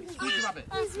 right? Squeeze the rabbit.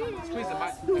 Squeeze them,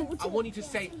 right? I want you to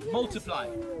say multiply.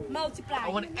 Multiply. I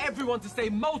want everyone to say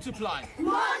multiply.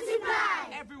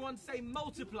 Multiply. Everyone say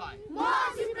multiply.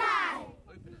 Multiply.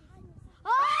 Open it.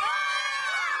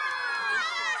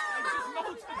 Just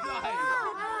multiply.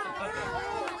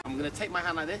 I'm going to take my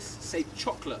hand like this, say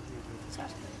chocolate.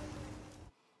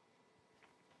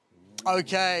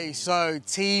 OK, so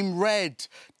Team Red,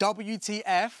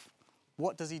 WTF.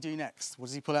 What does he do next? What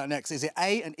does he pull out next? Is it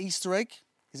A, an Easter egg?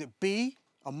 Is it B,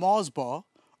 a Mars bar?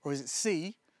 Or is it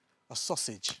C, a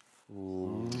sausage?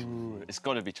 Ooh. It's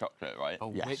got to be chocolate, right?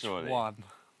 Oh, yeah, which surely. one?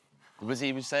 Was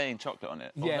he saying chocolate on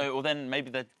it? Yeah. No, well, then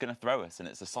maybe they're going to throw us and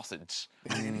it's a sausage.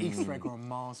 An Easter egg or a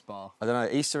Mars bar. I don't know.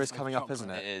 Easter is coming up, isn't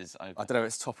it? It is. I don't know.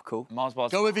 It's topical. Mars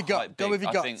bars. Go with your gut. Go with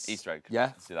your guts. I think Easter egg. Yeah.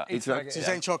 Let's do that. Easter egg. So you're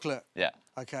saying chocolate? Yeah.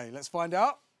 Okay, let's find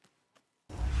out.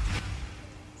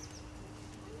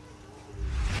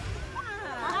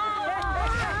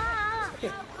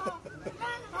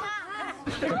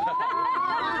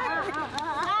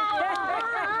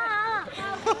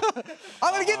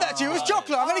 I'm going to give that to you. It's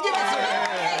chocolate. I'm going to give it to you.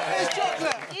 It's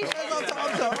chocolate.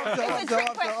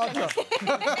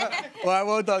 All right,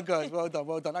 well done, guys. Well done,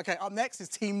 well done. OK, up next is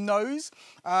Team Nose.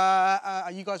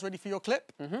 Are you guys ready for your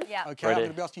clip? Yeah. OK, I'm going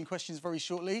to be asking you questions very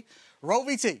shortly. Roll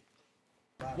VT.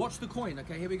 Watch the coin,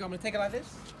 OK? Here we go. I'm going to take it like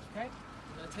this, OK? I'm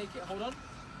going to take it. Hold on.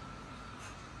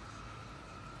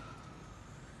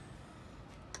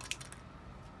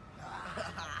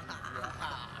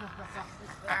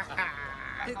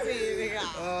 You're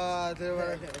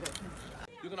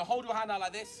going to hold your hand out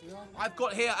like this. I've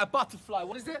got here a butterfly.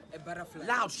 What is it? A butterfly.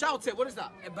 Loud, shout it. What is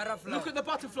that? A butterfly. Look at the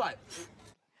butterfly.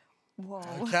 Whoa.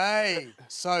 OK,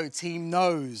 so Team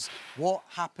Nose, what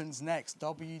happens next?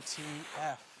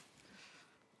 WTF.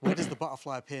 Where does the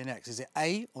butterfly appear next? Is it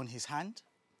A, on his hand?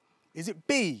 Is it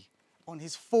B, on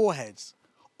his forehead?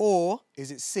 Or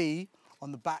is it C,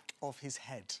 on the back of his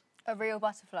head? A real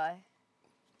butterfly.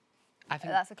 I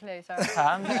think that's a clue, sorry.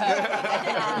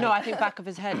 No, I think back of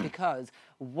his head, because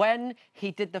when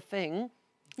he did the thing...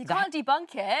 You can't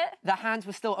debunk it. The hands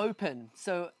were still open,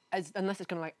 so unless it's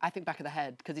going to, like, I think back of the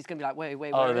head, because he's going to be like, wait,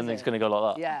 where Oh, is then it? he's going to go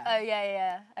like that. Yeah. Oh,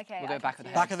 yeah. OK. We'll go back of the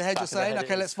head. Back of the head, you're saying?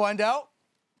 OK, let's find out.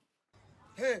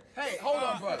 Hey, hold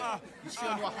on, bro. You see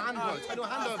on your hand, bro. Turn your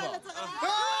hand over.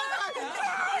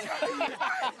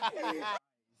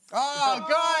 Oh,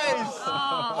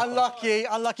 guys! Unlucky,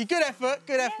 unlucky. Good effort,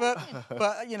 good effort.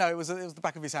 But, you know, it was the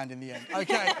back of his hand in the end.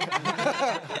 OK.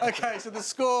 OK, so the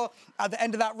score at the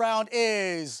end of that round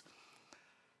is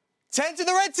 10 to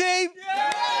the red team!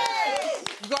 Yes!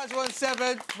 You guys won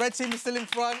 7. Red team is still in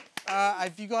front.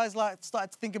 Have you guys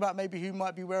started to think about maybe who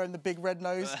might be wearing the big red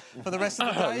nose for the rest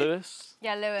of the day? Lewis?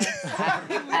 Yeah, Lewis.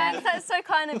 That's so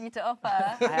kind of you to offer.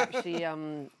 I actually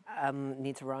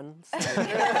need to run. So.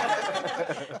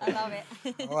 I love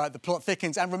it. All right, the plot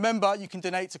thickens. And remember, you can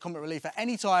donate to Comic Relief at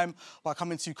any time by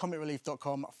coming to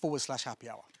comicrelief.com/happy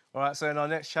hour. All right, so in our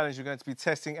next challenge, we're going to be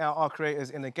testing out our creators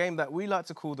in a game that we like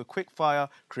to call the Quickfire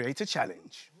Creator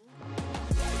Challenge.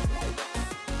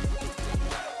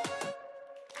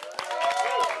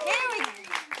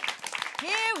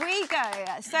 Here we go.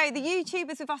 So the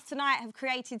YouTubers with us tonight have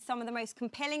created some of the most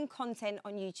compelling content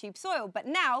on YouTube soil, but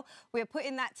now we're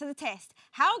putting that to the test.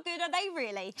 How good are they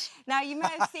really? Now, you may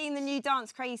have seen the new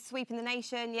dance craze sweeping the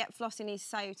nation. Yep, flossing is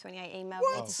so 2018, Melvin.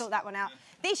 We need to sort that one out.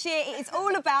 This year, it's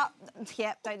all about...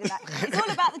 Yep, don't do that. It's all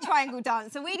about the triangle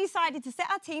dance. So we decided to set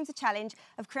our teams a challenge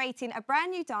of creating a brand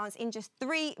new dance in just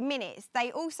 3 minutes.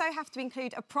 They also have to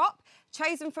include a prop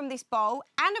chosen from this bowl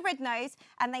and a red nose,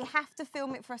 and they have to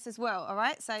film it for us as well, all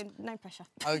right? So no pressure.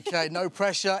 OK, no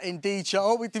pressure indeed.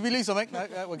 Oh, did we lose something? No,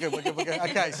 we're good, we're good, we're good.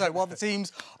 OK, so while the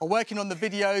teams are working on the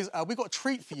videos, we've got a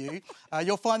treat for you.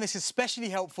 You'll find this especially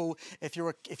helpful if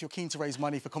you're keen to raise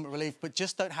money for Comic Relief, but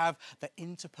just don't have the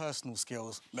interpersonal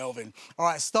skills. Melvin. All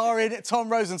right, starring Tom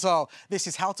Rosenthal. This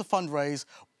is how to fundraise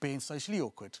being socially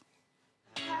awkward.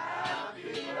 Happy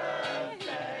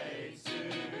birthday to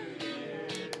you.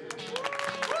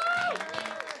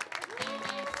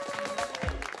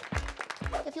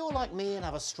 If you're like me and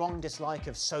have a strong dislike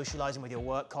of socialising with your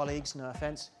work colleagues, no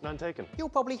offence, none taken, you'll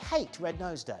probably hate Red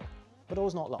Nose Day. But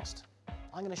all's not lost.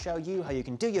 I'm going to show you how you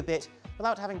can do your bit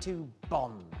without having to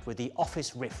bond with the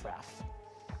office riffraff.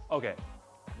 OK,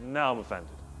 now I'm offended.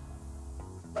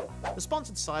 The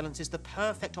sponsored silence is the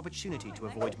perfect opportunity to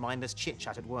avoid mindless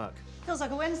chit-chat at work. Feels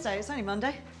like a Wednesday. It's only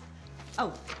Monday.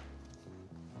 Oh.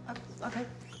 OK.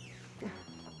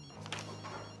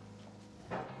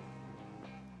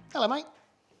 Hello, mate.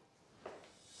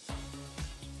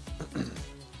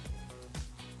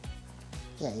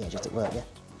 Yeah, just at work, yeah.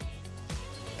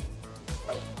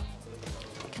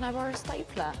 Can I borrow a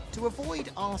stapler? To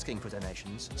avoid asking for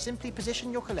donations, simply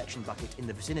position your collection bucket in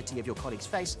the vicinity of your colleague's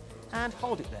face and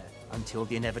hold it there until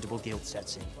the inevitable guilt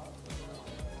sets in.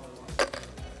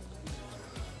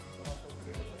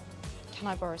 Can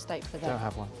I borrow a stapler then? Don't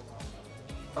have one.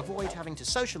 Avoid having to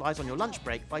socialise on your lunch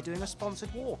break by doing a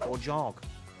sponsored walk or jog.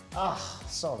 Ah,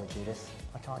 sorry, Judith.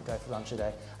 I can't go for lunch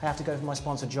today. I have to go for my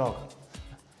sponsored jog.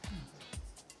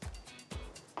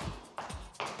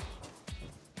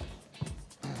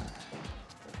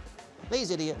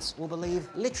 These idiots will believe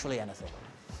literally anything.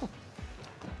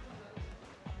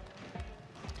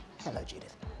 Hello,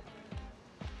 Judith.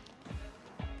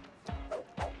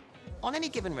 On any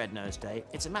given Red Nose Day,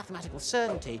 it's a mathematical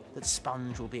certainty that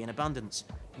sponge will be in abundance,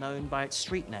 known by its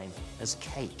street name as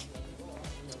cake.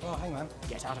 Oh, hang on.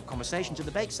 Get out of conversations at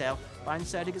the bake sale by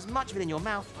inserting as much of it in your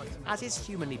mouth as is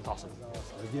humanly possible.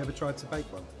 Have you ever tried to bake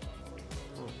one?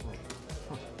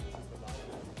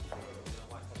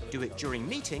 Do it during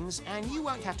meetings, and you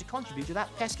won't have to contribute to that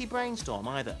pesky brainstorm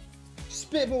either.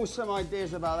 Spitball some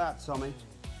ideas about that, Tommy.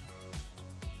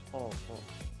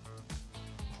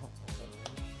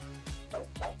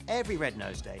 Every Red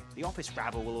Nose Day, the office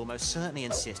rabble will almost certainly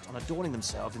insist on adorning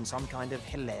themselves in some kind of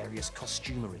hilarious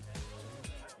costumery.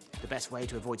 The best way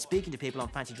to avoid speaking to people on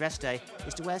Fancy Dress Day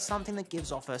is to wear something that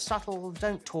gives off a subtle,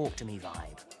 don't talk to me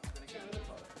vibe.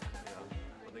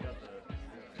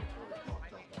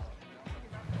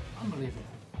 Unbelievable.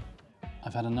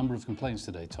 I've had a number of complaints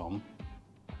today, Tom.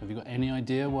 Have you got any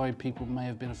idea why people may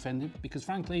have been offended? Because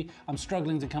frankly, I'm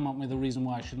struggling to come up with a reason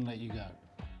why I shouldn't let you go.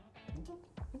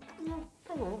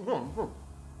 Well,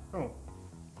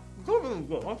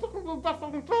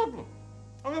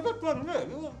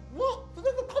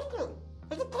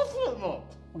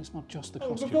 it's not just the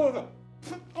costume.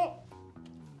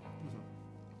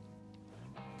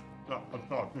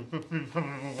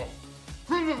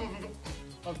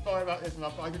 I'm sorry about this,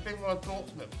 enough. I didn't want to talk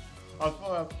to them. I'm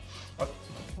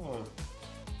sorry.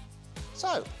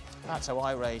 So, that's how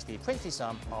I raised the princely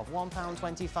sum of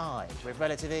 £1.25 with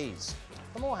relative ease.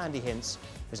 For more handy hints,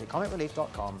 visit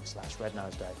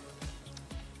comicrelief.com/rednoseday.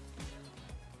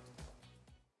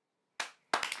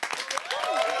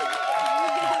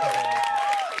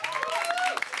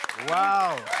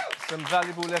 Wow. Some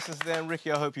valuable lessons there, and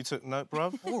Rickie, I hope you took note,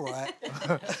 bruv. All right.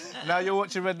 Now you're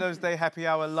watching Red Nose Day Happy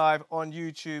Hour live on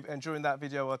YouTube, and during that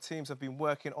video, our teams have been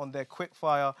working on their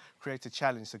quickfire creator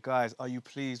challenge. So, guys, are you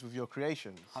pleased with your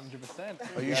creations? 100%.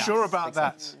 Are you sure about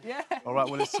that? Yeah. All right,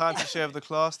 well, it's time to share with the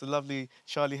class. The lovely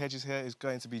Charlie Hedges here is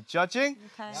going to be judging.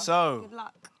 Okay. So, Good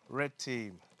luck. Red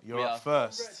team, you're We up are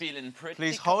first. feeling pretty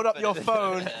Please hold up your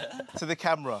phone confident. to the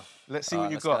camera. Let's see All what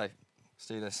right, you've let's got. go. Let's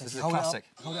do this. This is a Hold it up. classic.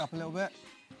 Hold it up a little bit.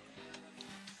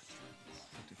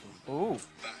 Ooh.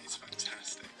 That is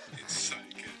fantastic. It's so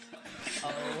good.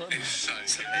 It's so good.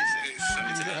 It's so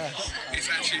good. It's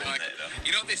actually like,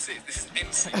 you know what this is? This is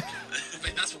NSYNC.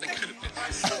 But that's what they could have been.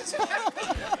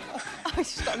 Oh,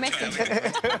 she's just got a message.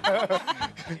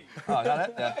 Oh, is that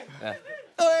it? Yeah. Yeah.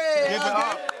 Give it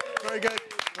up. Very good.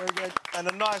 Very good. And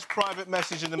a nice private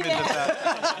message in the middle of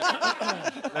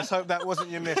that. Let's hope that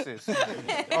wasn't your missus.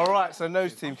 All right, so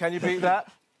Nose Team, can you beat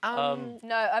that? No,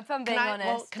 if I'm being honest.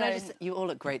 Well, can I just... You all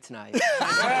look great tonight.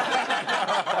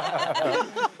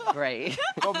 Great.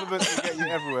 Compliments will get you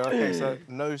everywhere. OK, so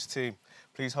Nose Team,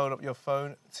 please hold up your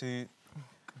phone to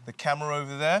the camera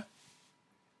over there.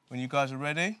 When you guys are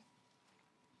ready,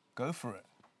 go for it.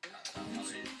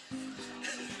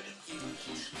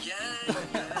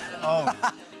 Oh,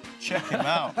 check him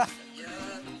out.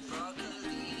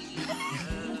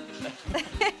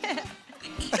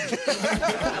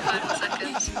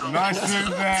 Nice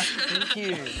move there. Thank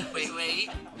you. Wait.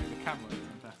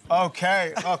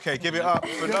 OK, give it up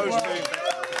for Nose Team.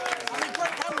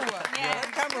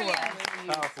 Camera work.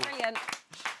 Powerful. Brilliant.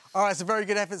 All right, so very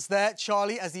good efforts there.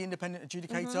 Charlie, as the independent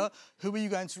adjudicator, who are you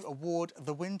going to award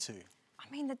the win to? I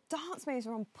mean, the dance moves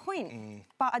are on point,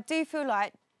 but I do feel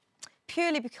like,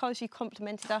 purely because you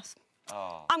complimented us,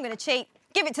 I'm going to cheat.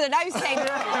 Give it to the Nose Team.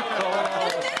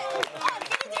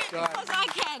 Because I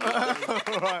can.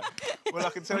 Right. Well, I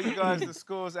can tell you guys the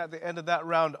scores at the end of that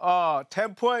round are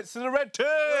 10 points to the Red Team.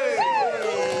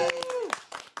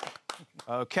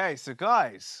 OK, so,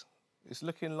 guys, it's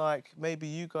looking like maybe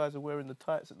you guys are wearing the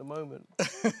tights at the moment.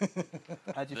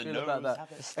 How do you feel about that?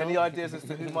 Any ideas as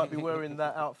to who might be wearing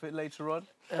that outfit later on?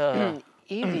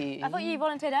 Evie. I thought you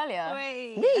volunteered earlier.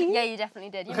 Me? Yeah, you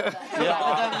definitely did. You know that.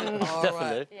 Yeah,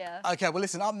 definitely. Yeah. OK, well,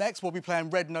 listen, up next, we'll be playing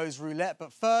Red Nose Roulette.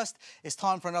 But first, it's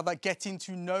time for another Getting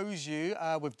to Knows You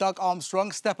with Doug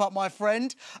Armstrong. Step up, my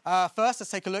friend. First, let's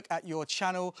take a look at your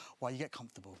channel while you get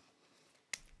comfortable.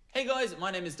 Hey guys,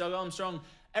 my name is Doug Armstrong.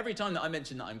 Every time that I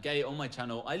mention that I'm gay on my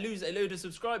channel, I lose a load of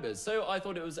subscribers. So I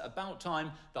thought it was about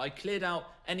time that I cleared out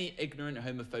any ignorant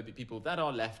homophobic people that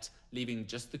are left, leaving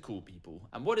just the cool people.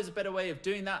 And what is a better way of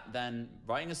doing that than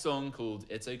writing a song called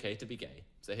It's Okay to Be Gay?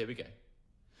 So here we go.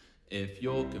 If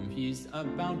you're confused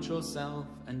about yourself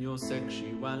and your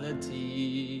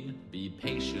sexuality, be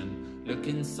patient, look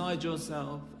inside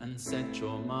yourself and set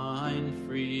your mind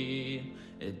free.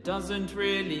 It doesn't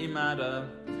really matter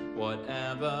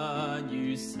whatever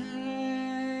you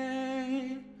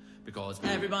say, because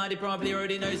everybody probably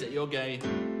already knows that you're gay.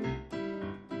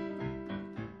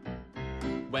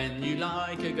 When you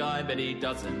like a guy but he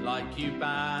doesn't like you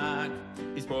back,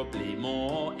 he's probably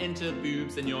more into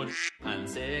boobs than your and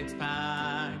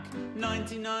six-pack.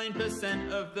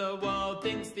 99% of the world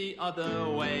thinks the other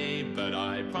way, but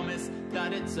I promise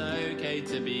that it's okay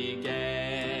to be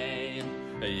gay.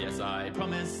 Yes, I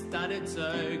promise that it's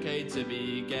okay to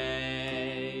be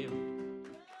gay.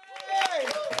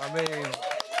 I mean,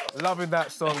 loving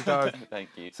that song, Doug. Thank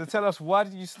you. So tell us, why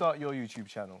did you start your YouTube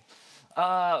channel?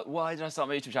 Why did I start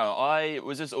my YouTube channel? I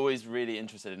was just always really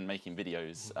interested in making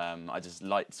videos. I just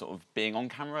liked sort of being on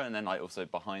camera and then like also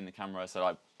behind the camera. So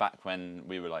like back when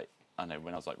we were like, I don't know,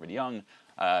 when I was like really young,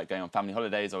 going on family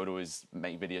holidays, I would always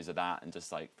make videos of that and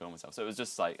just like film myself. So it was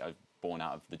just like I was born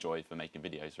out of the joy for making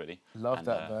videos, really. Love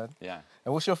that, man. Yeah.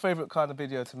 And what's your favourite kind of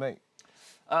video to make?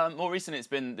 More recently, it's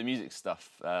been the music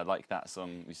stuff, like that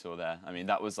song we saw there. I mean,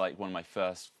 that was like one of my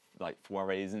first like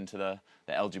forays into the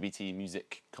LGBT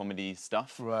music comedy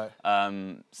stuff. Right.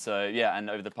 So yeah, and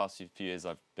over the past few years,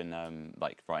 I've been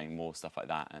like writing more stuff like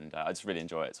that, and I just really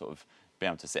enjoy it. Sort of being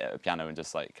able to sit at a piano and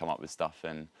just like come up with stuff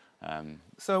and.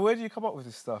 So where do you come up with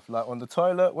this stuff? Like on the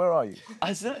toilet? Where are you?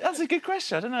 That's a good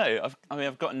question. I don't know.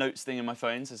 I've got a notes thing in my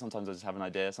phone, so sometimes I just have an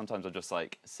idea. Sometimes I'm just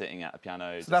like sitting at a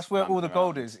piano. So that's where all the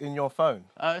gold is, in your phone?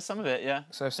 Some of it, yeah.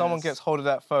 So if someone gets hold of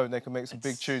that phone, they can make some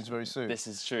big tunes very soon. This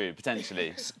is true,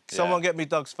 potentially. Someone get me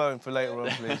Doug's phone for later on,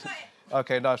 please.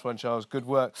 Okay, nice one, Charles. Good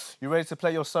work. You ready to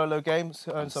play your solo game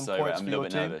to earn some points for your team? I'm a little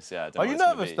bit nervous, yeah. Are you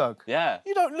nervous, Doug? Yeah.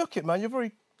 You don't look it, man. You're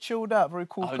very chilled out, very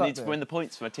cool. I need to win the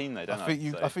points for my team, though, don't I?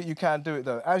 I think you can do it,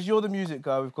 though. As you're the music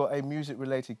guy, we've got a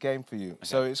music-related game for you. Okay.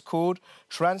 So it's called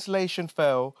Translation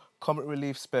Fail Comic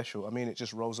Relief Special. I mean, it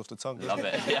just rolls off the tongue. Love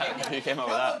it. Yeah, who came up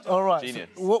with that? All right. Genius.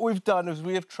 So what we've done is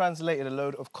we have translated a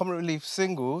load of Comic Relief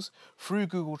singles through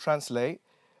Google Translate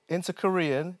into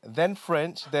Korean, then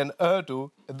French, then Urdu,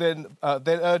 then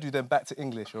back to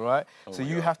English, all right? Oh so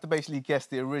you have to basically guess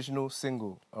the original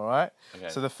single, all right? Okay.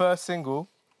 So the first single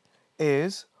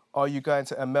is Are You Going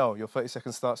to ML? Your 30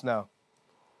 seconds starts now.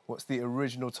 What's the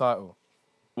original title?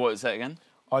 What is that again?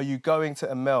 Are You Going to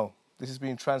ML? This has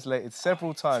been translated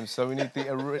several times, so we need the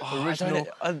original...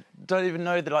 I don't even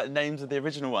know the names of the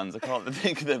original ones. I can't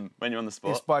think of them when you're on the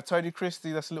spot. It's by Tony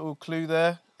Christie, that's a little clue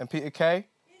there, and Peter Kay.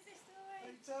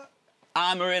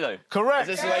 Amarillo. Correct.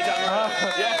 Is this the way to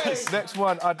Amarillo? Yes. Next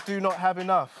one, I Do Not Have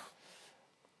Enough.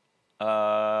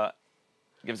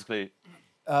 Give us a clue.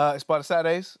 It's by the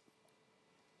Saturdays.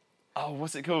 Oh,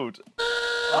 what's it called?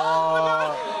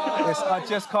 I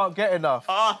Just Can't Get Enough.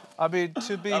 I mean,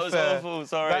 to be that was fair, awful,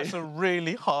 sorry. That's a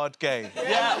really hard game.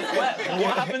 Yeah,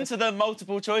 what happened to the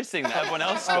multiple choice thing that everyone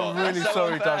else got? I'm really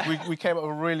sorry, Doug. We came up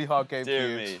with a really hard game Dear for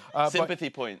you. me. Sympathy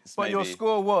points, But maybe. your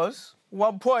score was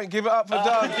 1 point. Give it up for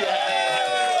Doug.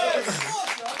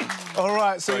 All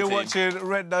right, so you're watching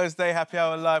Red Nose Day Happy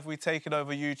Hour Live. We've taken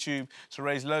over YouTube to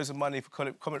raise loads of money for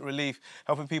comic relief,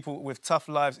 helping people with tough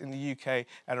lives in the UK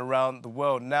and around the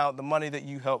world. Now, the money that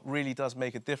you help really does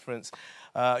make a difference.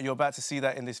 You're about to see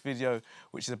that in this video,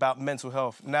 which is about mental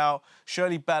health. Now,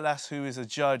 Shirley Ballas, who is a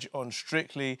judge on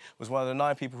Strictly, was one of the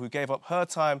 9 people who gave up her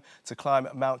time to climb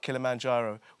Mount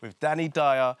Kilimanjaro with Dani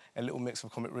Dyer and a little mix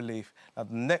of comic relief. Now,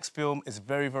 the next film is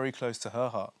very, very close to her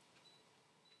heart.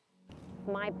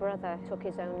 My brother took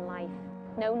his own life.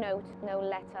 No note, no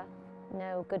letter,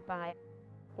 no goodbye.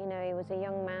 You know, he was a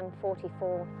young man,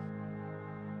 44.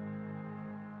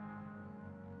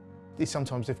 It's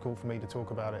sometimes difficult for me to talk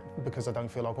about it because I don't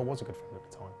feel like I was a good friend at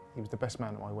the time. He was the best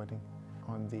man at my wedding.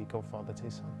 I'm the godfather to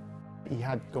his son. He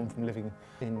had gone from living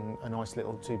in a nice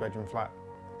little 2-bedroom flat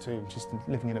to just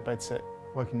living in a bedsit,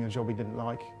 working a job he didn't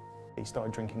like. He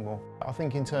started drinking more. I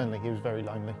think internally he was very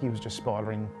lonely. He was just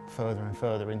spiralling further and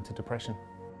further into depression.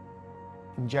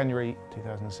 In January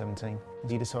 2017,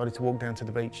 he decided to walk down to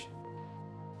the beach.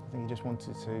 I think he just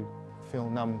wanted to feel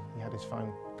numb. He had his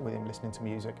phone with him listening to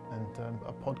music, and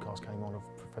a podcast came on of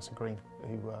Professor Green,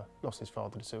 who lost his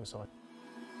father to suicide.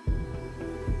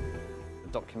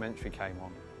 The documentary came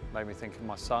on, made me think of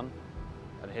my son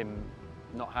and him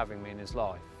not having me in his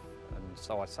life. And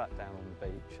so I sat down on the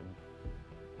beach and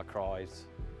I cried,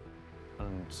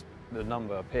 and the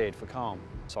number appeared for Calm.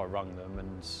 So I rung them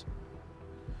and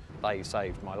they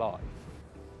saved my life.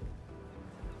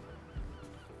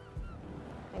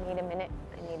 I need a minute,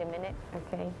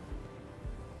 okay.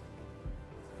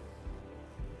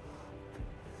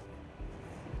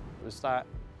 It was that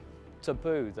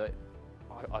taboo that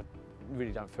I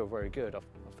really don't feel very good. I'm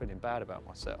feeling bad about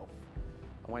myself.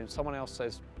 And when someone else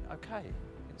says, okay,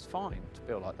 it's fine to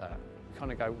feel like that, you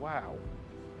kind of go, wow,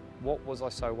 what was I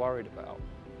so worried about?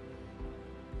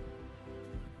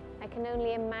 I can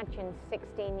only imagine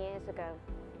 16 years ago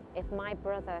if my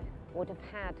brother would have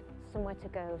had somewhere to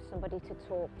go, somebody to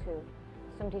talk to,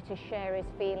 somebody to share his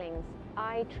feelings.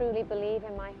 I truly believe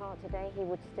in my heart today he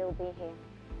would still be here.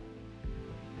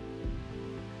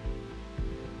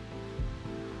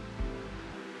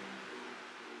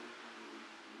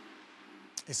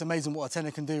 It's amazing what a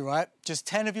tenner can do, right? Just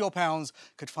 10 of your pounds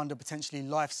could fund a potentially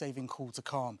life-saving call to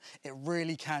calm. It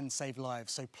really can save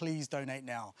lives, so please donate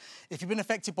now. If you've been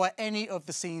affected by any of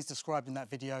the scenes described in that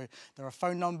video, there are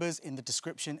phone numbers in the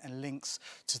description and links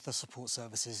to the support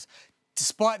services.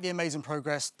 Despite the amazing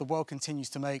progress the world continues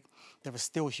to make, there are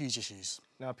still huge issues.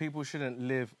 Now, people shouldn't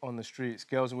live on the streets.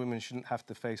 Girls and women shouldn't have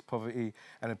to face poverty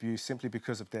and abuse simply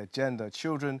because of their gender.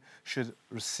 Children should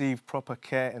receive proper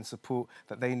care and support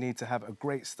that they need to have a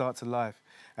great start to life.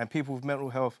 And people with mental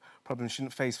health problems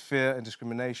shouldn't face fear and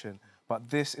discrimination. But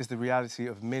this is the reality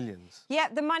of millions. Yeah,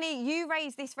 the money you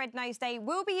raise this Red Nose Day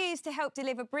will be used to help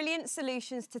deliver brilliant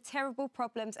solutions to terrible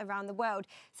problems around the world,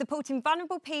 supporting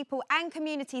vulnerable people and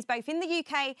communities both in the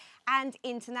UK and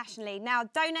internationally. Now,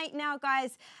 donate now,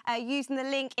 guys, using the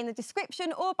link in the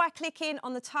description or by clicking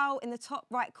on the tile in the top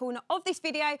right corner of this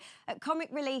video at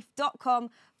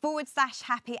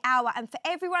comicrelief.com/happy hour. And for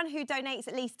everyone who donates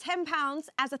at least £10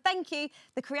 as a thank you,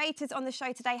 the creators on the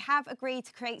show today have agreed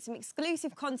to create some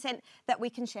exclusive content that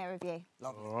we can share with you.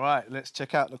 All right, let's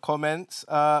check out the comments.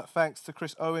 Thanks to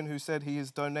Chris Owen, who said he has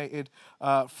donated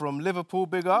from Liverpool.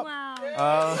 Big up.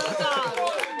 Wow.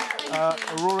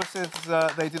 Aurora says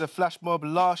they did a flash mob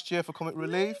last year for Comic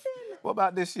Relief. What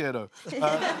about this year, though?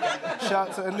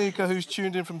 Shout to Anika, who's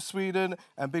tuned in from Sweden,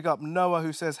 and big up Noah,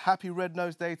 who says, Happy Red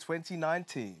Nose Day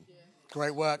 2019.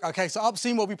 Great work. OK, so up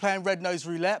soon we'll be playing Red Nose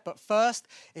Roulette, but first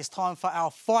it's time for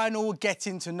our final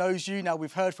Getting to Knows You. Now,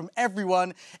 we've heard from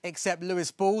everyone except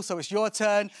Lewis Ball, so it's your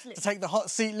turn to take the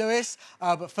hot seat, Lewis.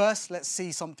 But first, let's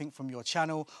see something from your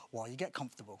channel while you get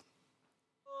comfortable.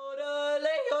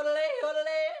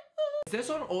 Is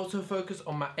this on autofocus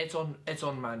or it's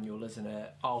on manual, isn't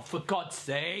it? Oh, for God's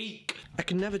sake! I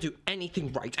can never do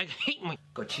anything right. I hate my...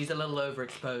 God, she's a little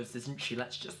overexposed, isn't she?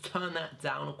 Let's just turn that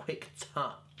down a quick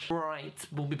touch. Right,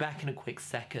 we'll be back in a quick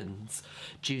second.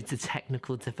 Due to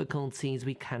technical difficulties,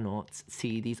 we cannot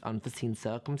see these unforeseen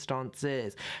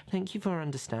circumstances. Thank you for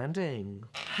understanding.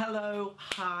 Hello,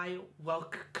 hi,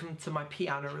 welcome to my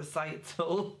piano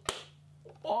recital.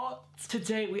 What?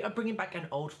 Today we are bringing back an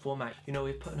old format. You know,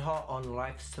 we've put her on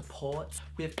life support.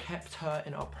 We have kept her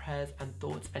in our prayers and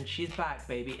thoughts, and she's back,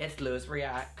 baby. It's Lewis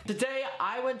React. Today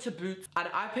I went to Boots and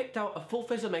I picked out a full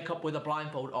face of makeup with a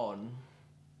blindfold on.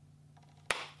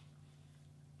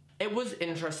 It was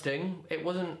interesting. It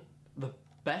wasn't the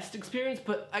best experience,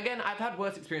 but again, I've had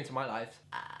worse experience in my life.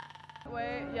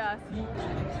 Wait, yes.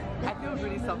 I feel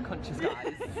really self-conscious, guys.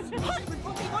 Hi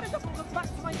everybody, what is up? Welcome back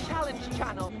to my challenge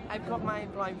channel. I've got my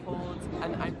blindfolds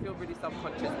and I feel really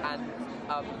self-conscious and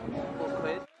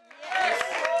awkward.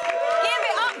 Give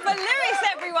it up for Lewis,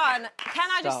 everyone. Can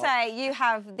I just say, you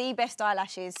have the best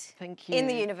eyelashes in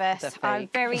the universe. I'm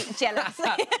very jealous.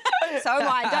 So am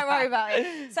I, don't worry about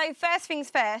it. So first things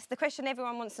first, the question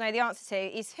everyone wants to know the answer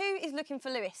to is, who is looking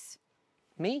for Lewis?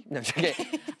 Me? No, okay.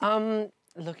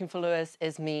 Looking for Lewis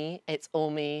is me. It's all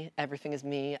me. Everything is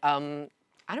me. I don't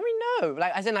really know.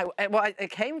 Like, as in, like, what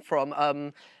it came from.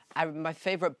 My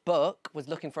favourite book was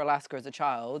Looking for Alaska as a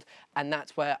child, and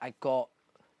that's where I got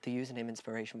the username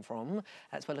inspiration from.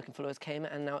 That's where Looking for Lewis came,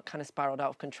 and now it kind of spiraled out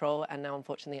of control, and now,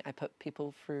 unfortunately, I put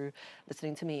people through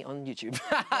listening to me on YouTube.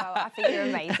 Well, I think you're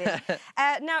amazing.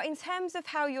 Now, in terms of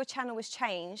how your channel was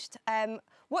changed,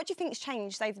 what do you think's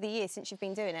changed over the years since you've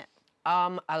been doing it?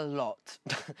 A lot.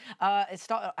 It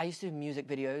started, I used to do music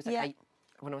videos. Like,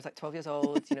 when I was like 12 years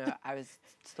old, you know, I was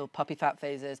still puppy fat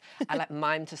phases. I like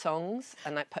mime to songs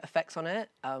and like put effects on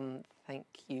it. Thank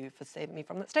you for saving me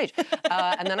from that stage.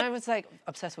 And then I was like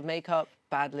obsessed with makeup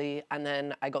badly, and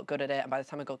then I got good at it. And by the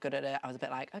time I got good at it, I was a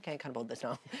bit like, okay, I kind of bored this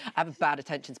now. I have a bad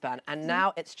attention span. And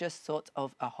now it's just sort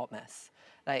of a hot mess.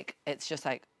 Like, it's just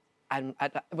like,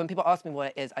 when people ask me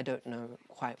what it is, I don't know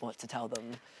quite what to tell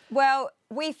them. Well,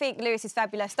 we think Lewis is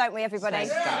fabulous, don't we, everybody?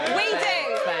 Thanks, guys. We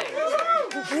do! Thanks.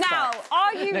 Now,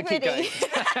 are you ready? Keep going.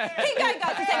 Keep going,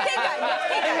 guys. Keep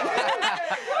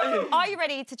going. Are you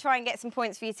ready to try and get some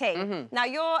points for your team? Now,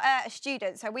 you're a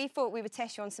student, so we thought we would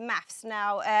test you on some maths.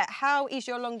 Now, how is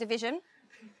your long division?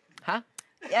 Huh?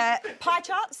 Pie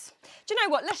charts? Do you know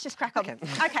what? Let's just crack on.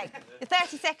 Okay, your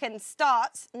 30 seconds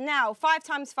starts now. 5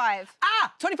 times 5.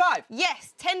 25.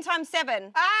 Yes. 10 times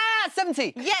 7.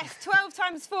 70. Yes. 12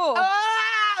 times 4.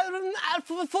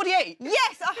 48.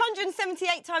 Yes.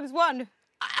 178 times 1.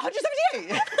 178.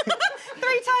 3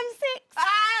 times 6.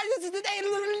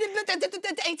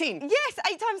 18. Yes,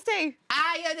 8 times 2.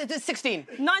 16.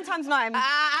 9 times 9.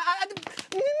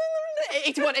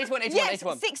 81. Yes,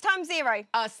 6 times 0.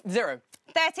 0.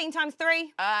 13 times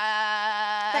 3.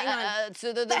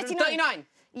 39.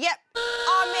 Yep.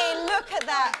 I mean, look at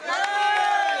that.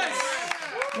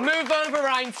 Move over,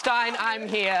 Einstein. I'm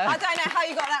here. I don't know how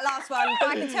you got that last one, but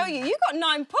I can tell you got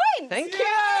 9 points. Thank you.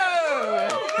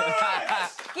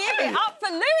 Give it up for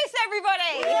Lewis,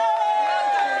 everybody.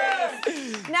 Well done,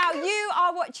 Lewis. Now, you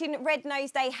are watching Red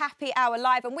Nose Day Happy Hour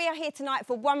live, and we are here tonight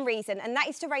for one reason, and that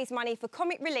is to raise money for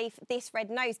comic relief this Red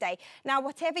Nose Day. Now,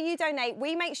 whatever you donate,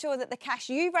 we make sure that the cash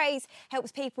you raise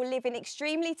helps people living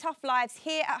extremely tough lives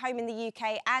here at home in the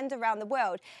UK and around the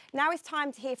world. Now it's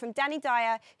time to hear from Dani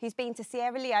Dyer, who's been to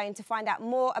Sierra Leone to find out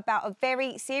more about a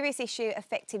very serious issue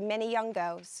affecting many young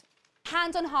girls.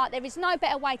 Hand on heart, there is no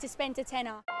better way to spend a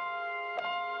tenner.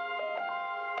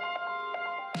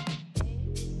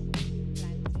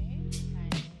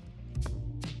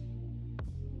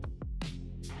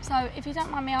 So, if you don't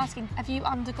mind me asking, have you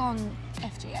undergone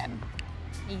FGM?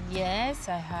 Yes,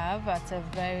 I have at a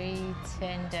very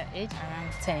tender age,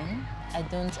 around 10. I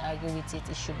don't agree with it.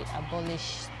 It should be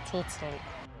abolished totally.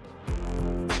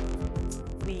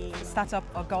 We start up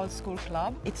a girls' school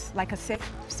club. It's like a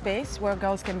safe space where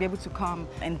girls can be able to come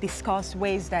and discuss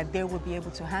ways that they will be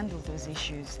able to handle those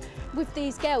issues. With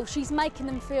these girls, she's making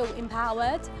them feel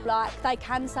empowered, like they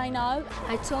can say no.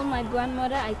 I told my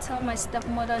grandmother, I told my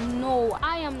stepmother, no,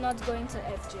 I am not going to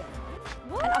FGM.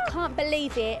 What? And I can't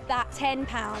believe it that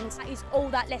 £10 is all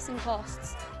that lesson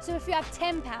costs. So if you have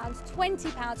 £10,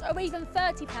 £20 or even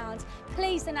 £30,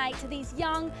 please donate to these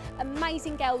young,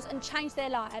 amazing girls and change their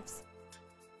lives.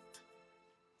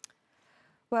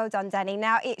 Well done, Dani.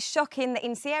 Now, it's shocking that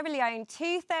in Sierra Leone,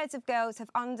 2/3 of girls have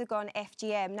undergone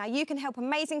FGM. Now, you can help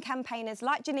amazing campaigners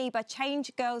like Geneva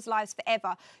change girls' lives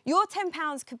forever. Your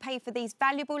 £10 could pay for these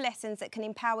valuable lessons that can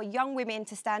empower young women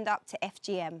to stand up to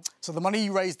FGM. So the money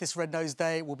you raise this Red Nose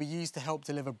Day will be used to help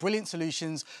deliver brilliant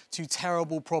solutions to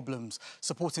terrible problems,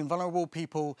 supporting vulnerable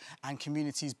people and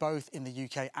communities both in the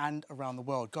UK and around the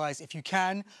world. Guys, if you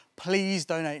can, please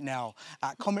donate now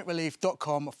at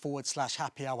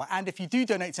comicrelief.com/happy hour. And if you do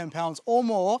donate £10 or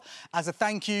more, as a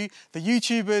thank you, the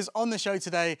YouTubers on the show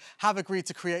today have agreed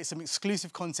to create some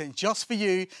exclusive content just for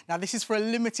you. Now, this is for a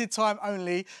limited time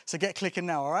only, so get clicking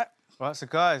now, all right? Right, so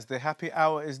guys, the happy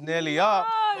hour is nearly up.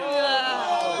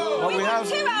 No. But we have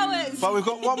 2 hours. But we've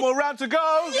got one more round to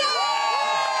go.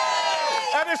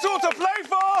 Yeah. And it's all to play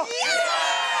for.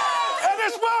 Yeah. And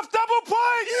it's worth double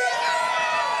points.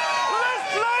 Yeah. Let's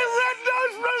play Red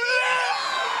Nose Roulette.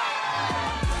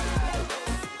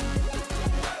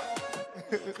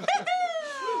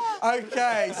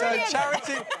 OK, so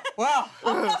charity... Wow.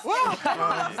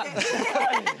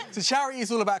 So charity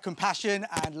is all about compassion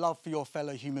and love for your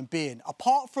fellow human being.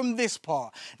 Apart from this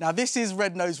part, now this is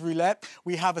Red Nose Roulette.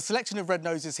 We have a selection of red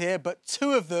noses here, but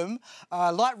 2 of them,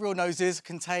 like real noses,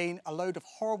 contain a load of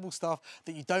horrible stuff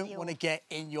that you don't want to get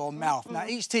in your mouth. Now,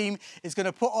 each team is going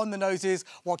to put on the noses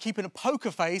while keeping a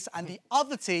poker face, and the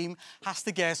other team has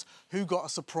to guess who got a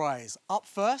surprise. Up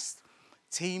first,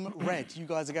 Team Red. You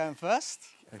guys are going first.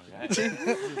 Okay.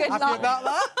 Happy about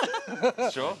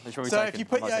that? Sure. So if you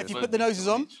put the noses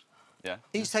on,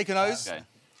 each take a nose,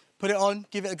 put it on,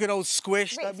 give it a good old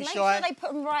squish. Rich, don't be make shy. sure they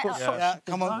put them right up. Yeah,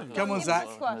 come on, Zach.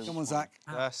 Squash. Come on, Zach.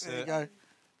 That's there you go.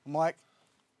 Mike,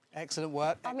 excellent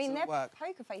work. I mean, they're work.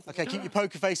 poker faces. OK, keep your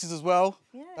poker faces as well.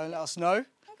 Yeah. Don't let us know.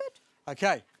 Oh, good.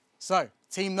 OK, so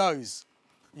Team Nose.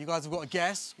 You guys have got to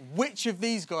guess which of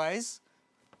these guys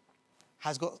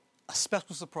has got a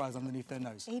special surprise underneath their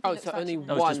nose. Oh, so only one.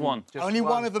 No, just one. Only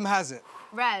one of them has it.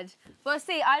 Red. Well,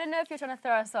 see, I don't know if you're trying to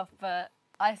throw us off, but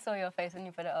I saw your face when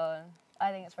you put it on.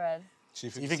 I think it's red. You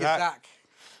think it's Zach?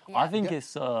 Yeah. I think it's...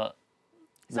 Sorry,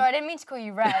 I didn't mean to call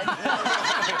you Red.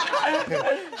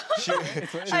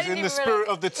 She's in the spirit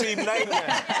of the team name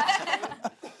there.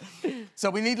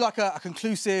 So we need like a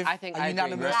conclusive,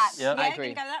 unanimous... Yeah, I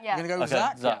agree. Yeah. You're going to go with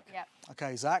Zach? Zach. Yeah.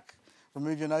 OK, Zach,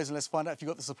 remove your nose and let's find out if you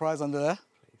got the surprise under there.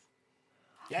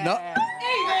 Yeah. No.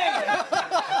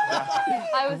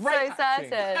 I was so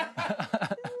certain.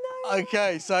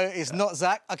 OK, so it's not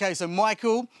Zach. OK, so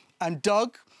Michael and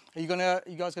Doug, you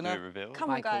guys gonna reveal? Come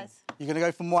on, guys. You're gonna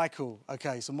go for Michael.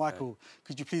 OK, so Michael,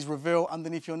 could you please reveal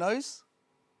underneath your nose?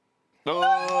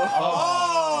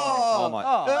 Marmite.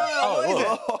 What is it?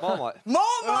 Marmite.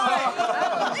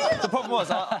 Marmite! The problem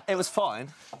was, it was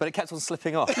fine, but it kept on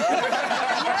slipping off. You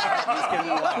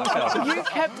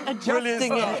kept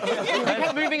adjusting it. You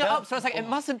kept moving it up, so I was like, it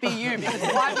mustn't be you, because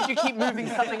why would you keep moving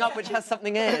something up which has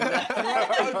something in?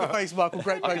 OK, poker face, Michael.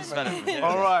 Great poker face.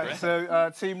 All right,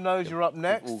 so Team Nose, you're up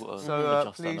next.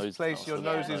 So please place your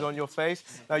noses on your face.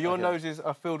 Now, your noses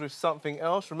are filled with something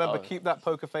else. Remember, keep that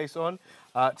poker face on.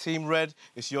 Team Red,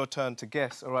 it's your turn to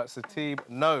guess. All right, so Team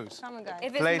Nose, Come on,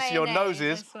 guys. place your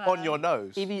noses on your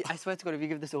nose. Evie, I swear to God, if you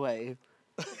give this away.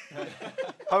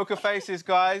 Poker faces,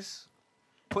 guys.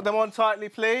 Put them on tightly,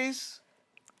 please.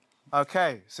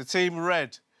 OK, so Team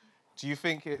Red, do you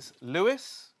think it's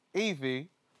Lewis, Evie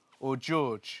or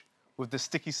George with the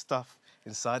sticky stuff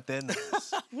inside their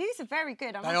nose? Yous are very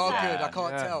good, I They must are say. good, I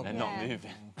can't tell. They're not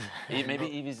moving.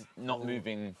 Maybe Evie's not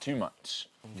moving too much.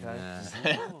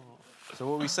 OK. So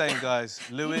what are we saying, guys?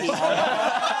 Lewis?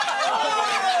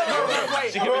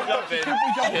 She could be bluffing.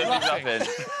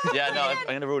 Yeah, no, I'm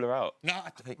going to rule her out. No,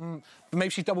 maybe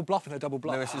she's double bluffing her double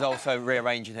bluff. Lewis is also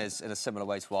rearranging his in a similar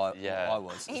way to what I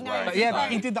was. He knows. But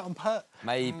he did that on purpose.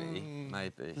 Maybe.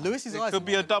 Lewis's eyes. It could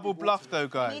be a double bluff, though,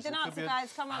 guys. Need an answer,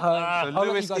 guys. Come on. So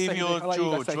Lewis, Evie or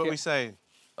George, what are we saying?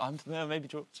 Maybe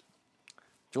George.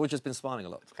 George has been smiling a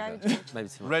lot. Go, George. Maybe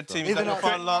too much. Red team, is that your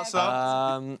final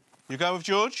answer? You go with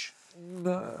George?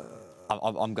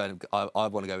 I'm going. I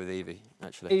want to go with Evie,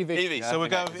 actually. Evie. So we're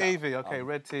going with Evie. OK,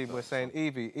 red team, we're saying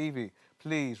Evie. Evie,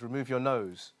 please remove your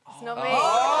nose. It's not me.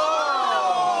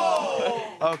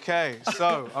 OK,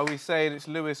 so are we saying it's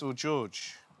Lewis or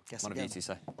George? Guess one of you two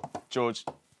say. George.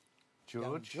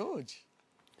 George? George.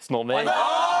 It's not me. Lewis,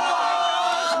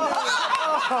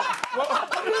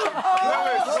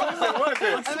 what is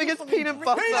it? I think it's peanut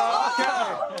butter.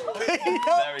 Very good. I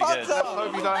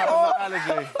hope you don't have a nut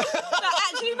allergy. That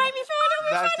actually made me feel a little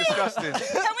bit That's funny. disgusting.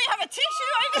 Can we have a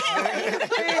tissue over here?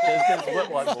 Sorry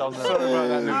about that,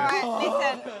 Lewis. All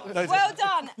right, listen. Well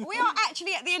done. We are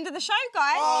actually at the end of the show,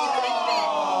 guys. You clipped it.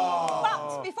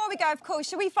 But before we go, of course,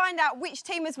 shall we find out which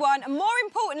team has won? And more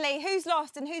importantly, who's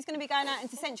lost and who's going to be going out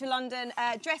into central London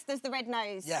dressed as the Red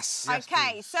Nose? Yes.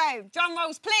 OK, so drum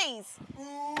rolls, please.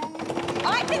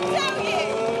 I can tell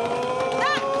you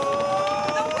that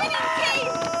the winning team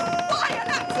by an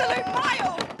absolute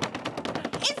mile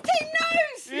is Team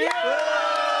Nose!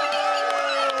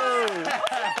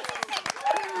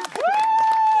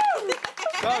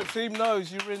 So, Team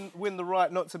Nose, you win the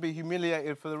right not to be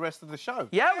humiliated for the rest of the show.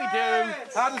 Yeah, we do.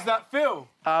 How does that feel?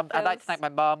 I'd like to thank my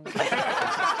mum. You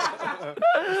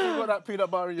still got that peanut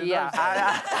butter in your nose.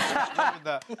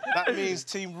 That means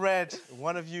Team Red,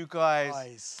 one of you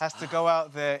guys has to go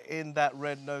out there in that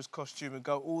red nose costume and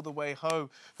go all the way home.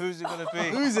 Who's it going to be?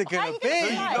 Who's it going to be? Who are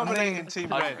you nominating, Team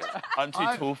Red? I'm too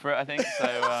tall for it, I think. So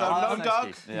no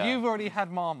Doug? Yeah. You've already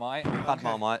had Marmite. Had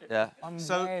Marmite, yeah. I'm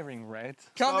wearing red.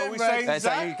 Come in, Red.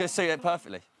 You can see it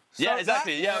perfectly. Yeah,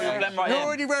 exactly. Yeah, we'll blend right in. You're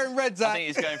already wearing red, Zach. I think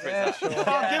he's going for it, Zach.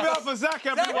 Give it up for Zach,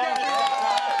 everyone.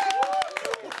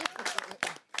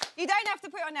 You don't have to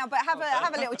put it on now, but have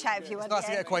a little chat if you want. It's nice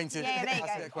to get acquainted. Yeah, there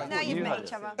you go. Now you've met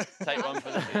each other. Take one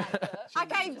for the team.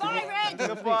 OK, bye, Red.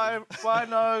 Goodbye. Bye,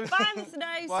 Nose. Bye, Mr.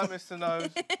 Nose. Bye, Mr. Nose.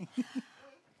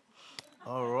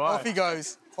 All right. Off he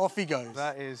goes. Off he goes.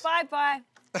 That is... Bye-bye.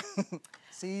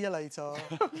 See you later.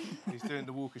 He's doing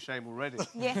the walk of shame already.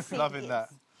 Yes, he Loving is. that.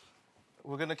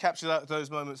 We're going to capture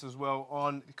those moments as well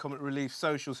on Comic Relief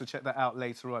Social, so check that out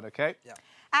later on, OK? Yeah.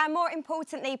 And more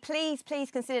importantly, please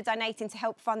consider donating to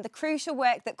help fund the crucial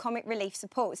work that Comic Relief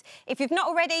supports. If you've not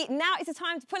already, now is the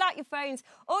time to pull out your phones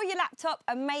or your laptop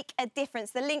and make a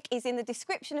difference. The link is in the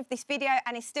description of this video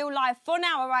and is still live for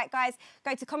now, all right, guys?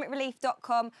 Go to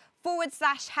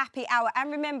comicrelief.com/happy hour.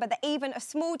 And remember that even a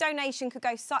small donation could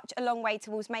go such a long way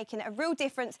towards making a real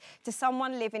difference to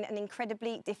someone living an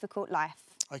incredibly difficult life.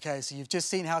 OK, so you've just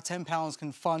seen how £10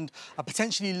 can fund a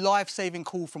potentially life-saving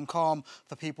call from Calm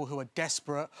for people who are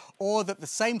desperate, or that the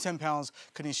same £10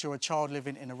 can ensure a child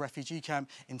living in a refugee camp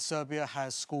in Serbia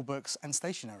has school books and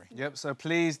stationery. Yep, so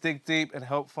please dig deep and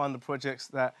help fund the projects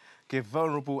that give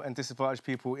vulnerable and disadvantaged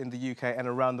people in the UK and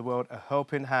around the world a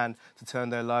helping hand to turn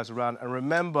their lives around. And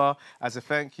remember, as a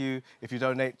thank you, if you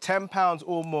donate £10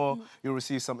 or more, you'll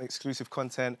receive some exclusive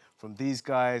content from these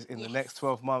guys in the next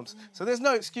 12 months. So there's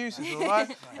no excuses, all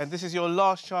right? And this is your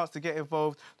last chance to get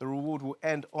involved. The reward will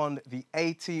end on the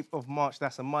 18th of March.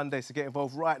 That's a Monday. So get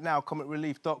involved right now,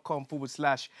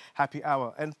 comicrelief.com/happy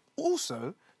hour. And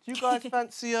also, do you guys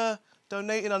fancy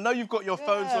donating? I know you've got your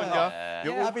phones on you.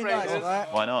 You're all that'd be nice, crazy.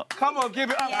 right? Why not? Come on,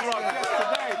 give it up for our guests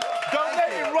today.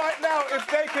 Donate it right now. If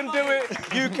they can do it,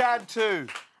 you can too.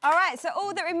 All right, so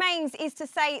all that remains is to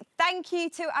say thank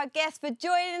you to our guests for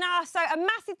joining us. So a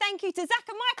massive thank you to Zach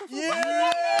and Michael for coming.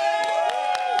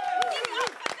 Give it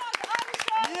up for Doug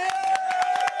Armstrong.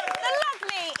 The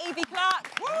lovely Evie Clark.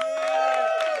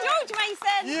 George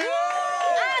Mason.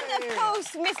 And, of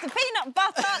course, Mr. Peanut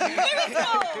Butter, Lewis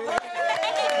Hall.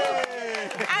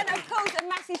 And of course, a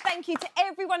massive thank you to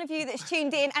every one of you that's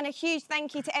tuned in, and a huge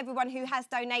thank you to everyone who has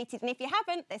donated. And if you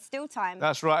haven't, there's still time.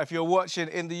 That's right. If you're watching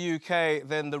in the UK,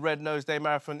 then the Red Nose Day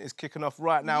Marathon is kicking off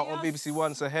right now on BBC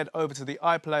One. So head over to the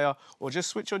iPlayer or just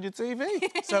switch on your TV.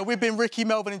 So we've been Rickie,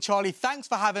 Melvin and Charlie. Thanks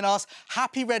for having us.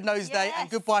 Happy Red Nose Day and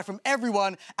goodbye from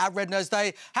everyone at Red Nose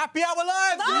Day. Happy Hour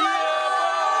Live! Bye.